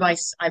is the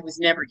advice I was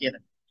never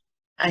given.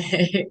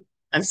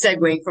 I'm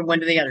segueing from one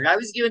to the other. I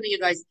was given the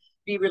advice,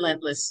 be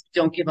relentless,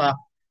 don't give up,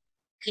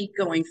 keep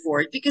going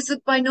for it. Because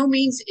by no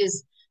means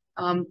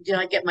did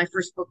I get my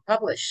first book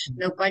published.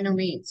 No, by no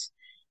means.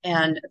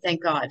 And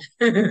thank God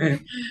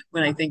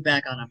when I think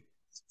back on them.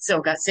 So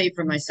got saved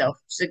from myself.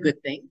 It's a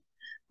good thing.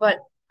 But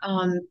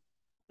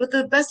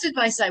the best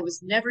advice I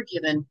was never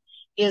given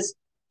is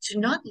to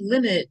not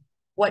limit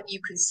what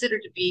you consider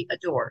to be a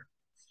door.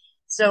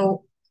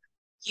 So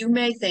you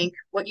may think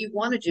what you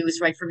want to do is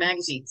write for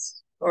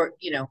magazines or,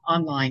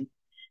 online.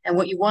 And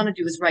what you want to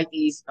do is write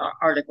these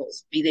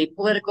articles, be they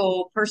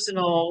political,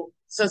 personal,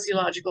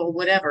 sociological,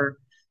 whatever,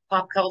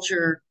 pop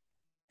culture.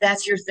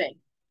 That's your thing.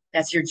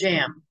 That's your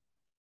jam.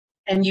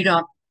 And you're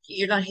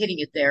not hitting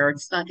it there.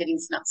 It's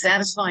not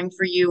satisfying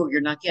for you, or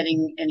you're not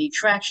getting any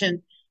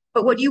traction.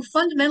 But what you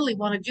fundamentally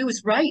want to do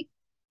is write.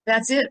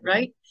 That's it,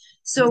 right?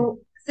 So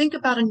think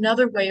about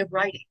another way of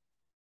writing.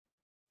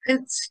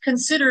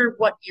 Consider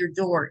what your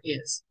door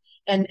is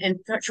and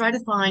try to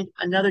find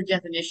another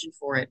definition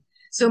for it.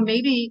 So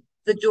maybe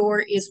the door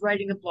is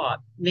writing a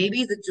blog.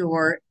 Maybe the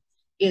door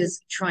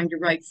is trying to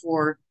write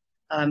for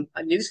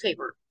a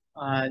newspaper.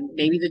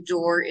 Maybe the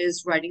door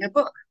is writing a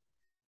book,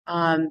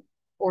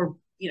 or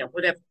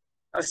whatever,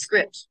 a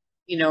script.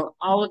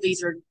 All of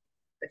these are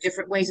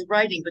different ways of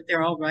writing, but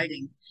they're all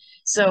writing.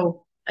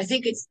 So I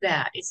think it's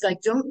that. It's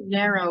like, don't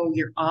narrow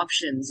your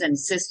options and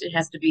insist it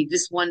has to be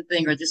this one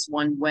thing or this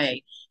one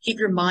way. Keep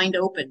your mind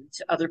open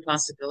to other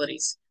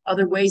possibilities,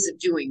 other ways of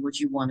doing what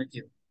you want to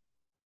do.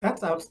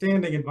 That's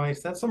outstanding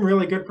advice. That's some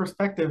really good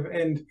perspective.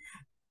 And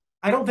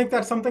I don't think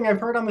that's something I've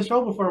heard on the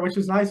show before, which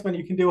is nice when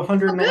you can do Oh, good.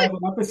 111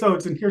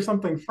 episodes and hear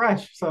something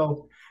fresh.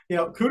 So,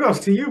 kudos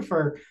to you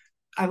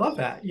I love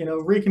that,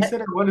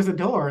 reconsider what is a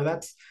door.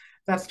 That's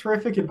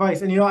terrific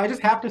advice. And, I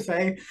just have to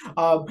say,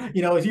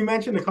 as you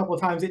mentioned a couple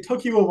of times, it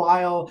took you a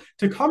while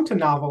to come to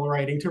novel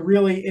writing, to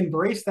really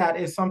embrace that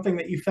as something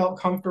that you felt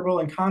comfortable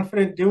and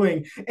confident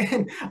doing.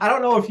 And I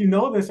don't know if you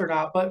know this or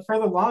not, but for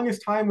the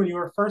longest time when you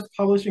were first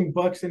publishing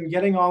books and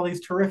getting all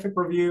these terrific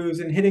reviews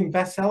and hitting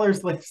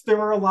bestsellers lists, there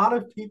were a lot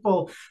of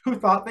people who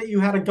thought that you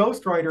had a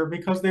ghostwriter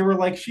because they were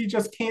like, she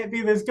just can't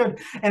be this good.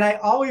 And I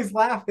always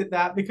laughed at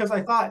that because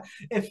I thought,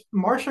 if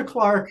Marcia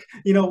Clark,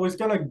 was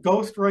going to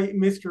ghostwrite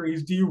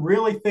mysteries, do you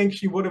really think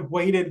she would have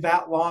waited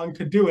that long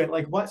to do it?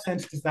 Like, what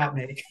sense does that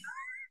make?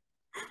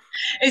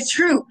 It's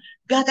true.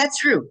 God, that's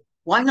true.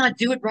 Why not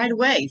do it right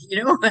away?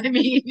 I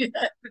mean,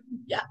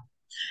 yeah.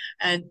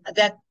 And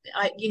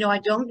I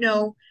don't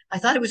know. I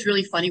thought it was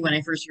really funny when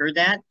I first heard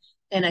that.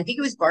 And I think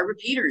it was Barbara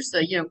Peters,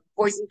 the,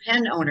 Poison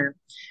Pen owner,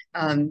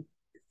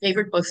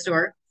 favorite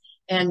bookstore.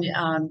 And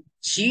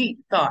she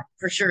thought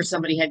for sure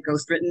somebody had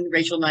ghostwritten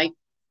Rachel Knight.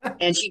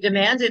 And she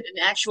demanded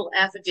an actual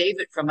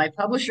affidavit from my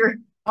publisher.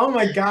 Oh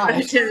my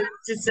gosh. to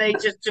say,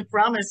 just to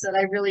promise that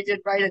I really did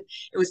write it.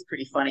 It was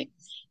pretty funny.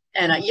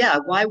 And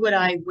why would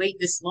I wait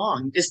this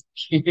long? Just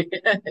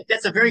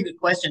that's a very good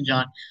question,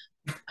 John.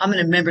 I'm going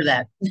to remember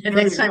that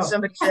next time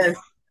somebody says.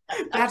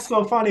 That's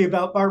so funny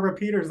about Barbara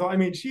Peters, though. I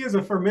mean, she is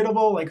a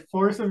formidable like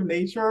force of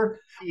nature,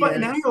 She but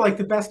now is. you're like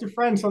the best of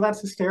friends, so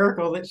that's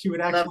hysterical that she would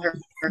Love actually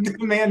her.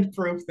 demand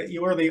proof that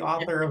you are the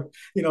author of,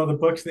 the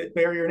books that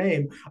bear your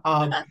name.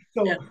 Yeah.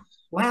 So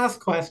last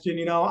question,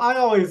 I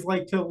always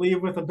like to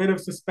leave with a bit of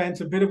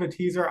suspense, a bit of a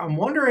teaser. I'm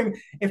wondering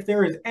if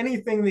there is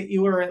anything that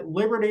you are at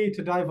liberty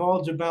to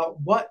divulge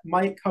about what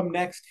might come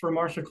next for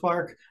Marcia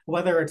Clark,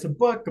 whether it's a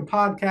book, a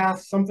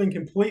podcast, something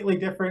completely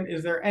different.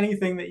 Is there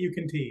anything that you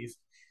can tease?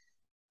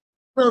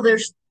 Well,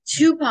 there's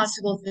two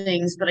possible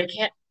things, but I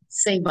can't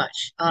say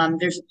much.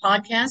 There's a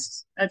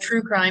podcast, a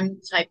true crime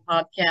type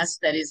podcast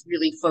that is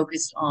really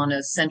focused on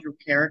a central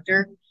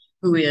character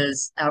who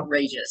is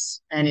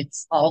outrageous, and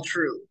it's all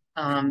true.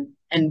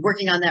 And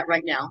working on that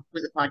right now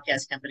with a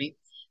podcast company,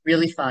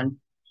 really fun.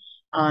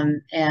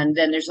 And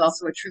then there's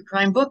also a true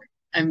crime book.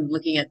 I'm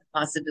looking at the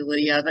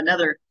possibility of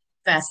another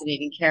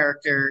fascinating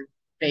character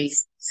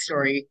based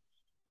story.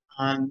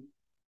 Um,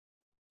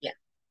 yeah,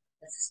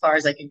 that's as far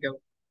as I can go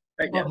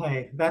right now. Well,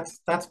 hey, that's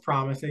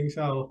promising.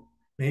 So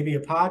maybe a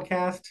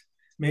podcast,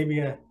 maybe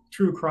a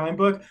true crime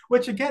book,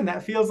 which again,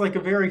 that feels like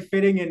a very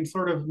fitting and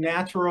sort of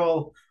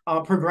natural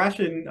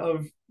progression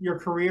of your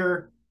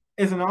career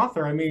as an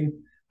author. I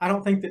mean, I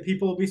don't think that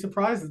people will be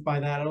surprised by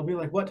that. It'll be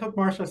like, what took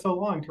Marcia so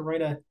long to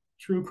write a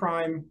true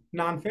crime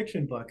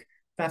nonfiction book?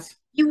 That's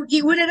You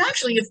would have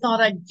actually have thought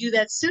I'd do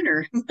that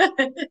sooner,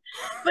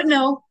 but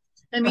no.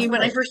 I that's mean, all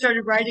when I right. first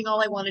started writing,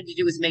 all I wanted to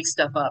do was make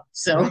stuff up.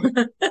 So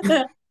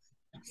Right.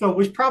 So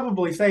we should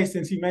probably say,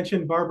 since you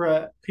mentioned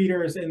Barbara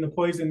Peters in the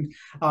Poison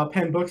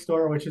Pen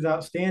Bookstore, which is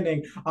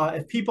outstanding,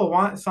 if people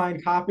want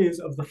signed copies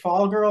of The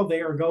Fall Girl,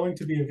 they are going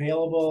to be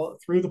available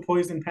through the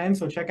Poison Pen.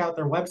 So check out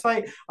their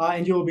website,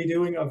 and you will be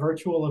doing a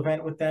virtual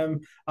event with them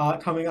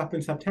coming up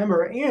in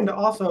September. And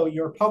also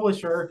your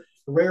publisher,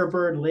 Rare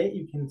Bird Lit,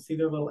 you can see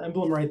their little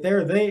emblem right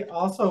there. They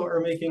also are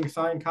making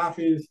signed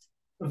copies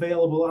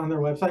available on their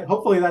website.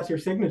 Hopefully that's your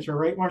signature,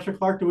 right, Marcia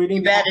Clark? Do we you need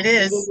to bet ask it to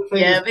is. say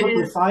this Yeah, it book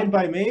was is. signed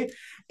by me?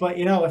 But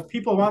if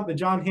people want the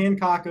John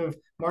Hancock of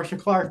Marcia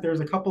Clark, there's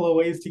a couple of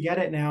ways to get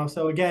it now.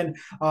 So again,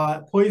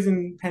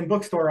 Poison Pen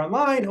Bookstore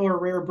online or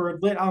Rare Bird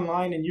Lit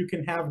online, and you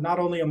can have not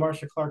only a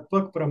Marcia Clark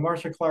book, but a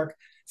Marcia Clark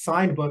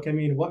signed book. I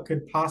mean, what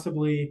could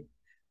possibly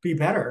be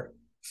better?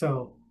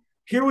 So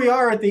here we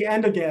are at the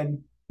end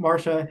again,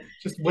 Marcia,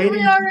 just Here we waiting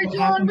to see are, what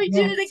John. happens We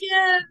did next.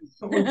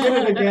 it We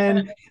did it again.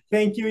 again.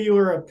 Thank you. You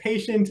are a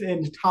patient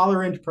and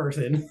tolerant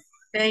person.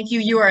 Thank you.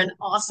 You are an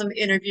awesome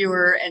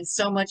interviewer and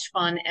so much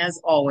fun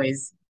as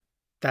always.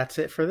 That's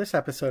it for this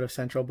episode of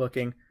Central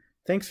Booking.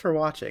 Thanks for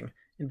watching,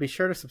 and be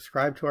sure to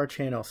subscribe to our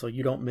channel so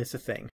you don't miss a thing.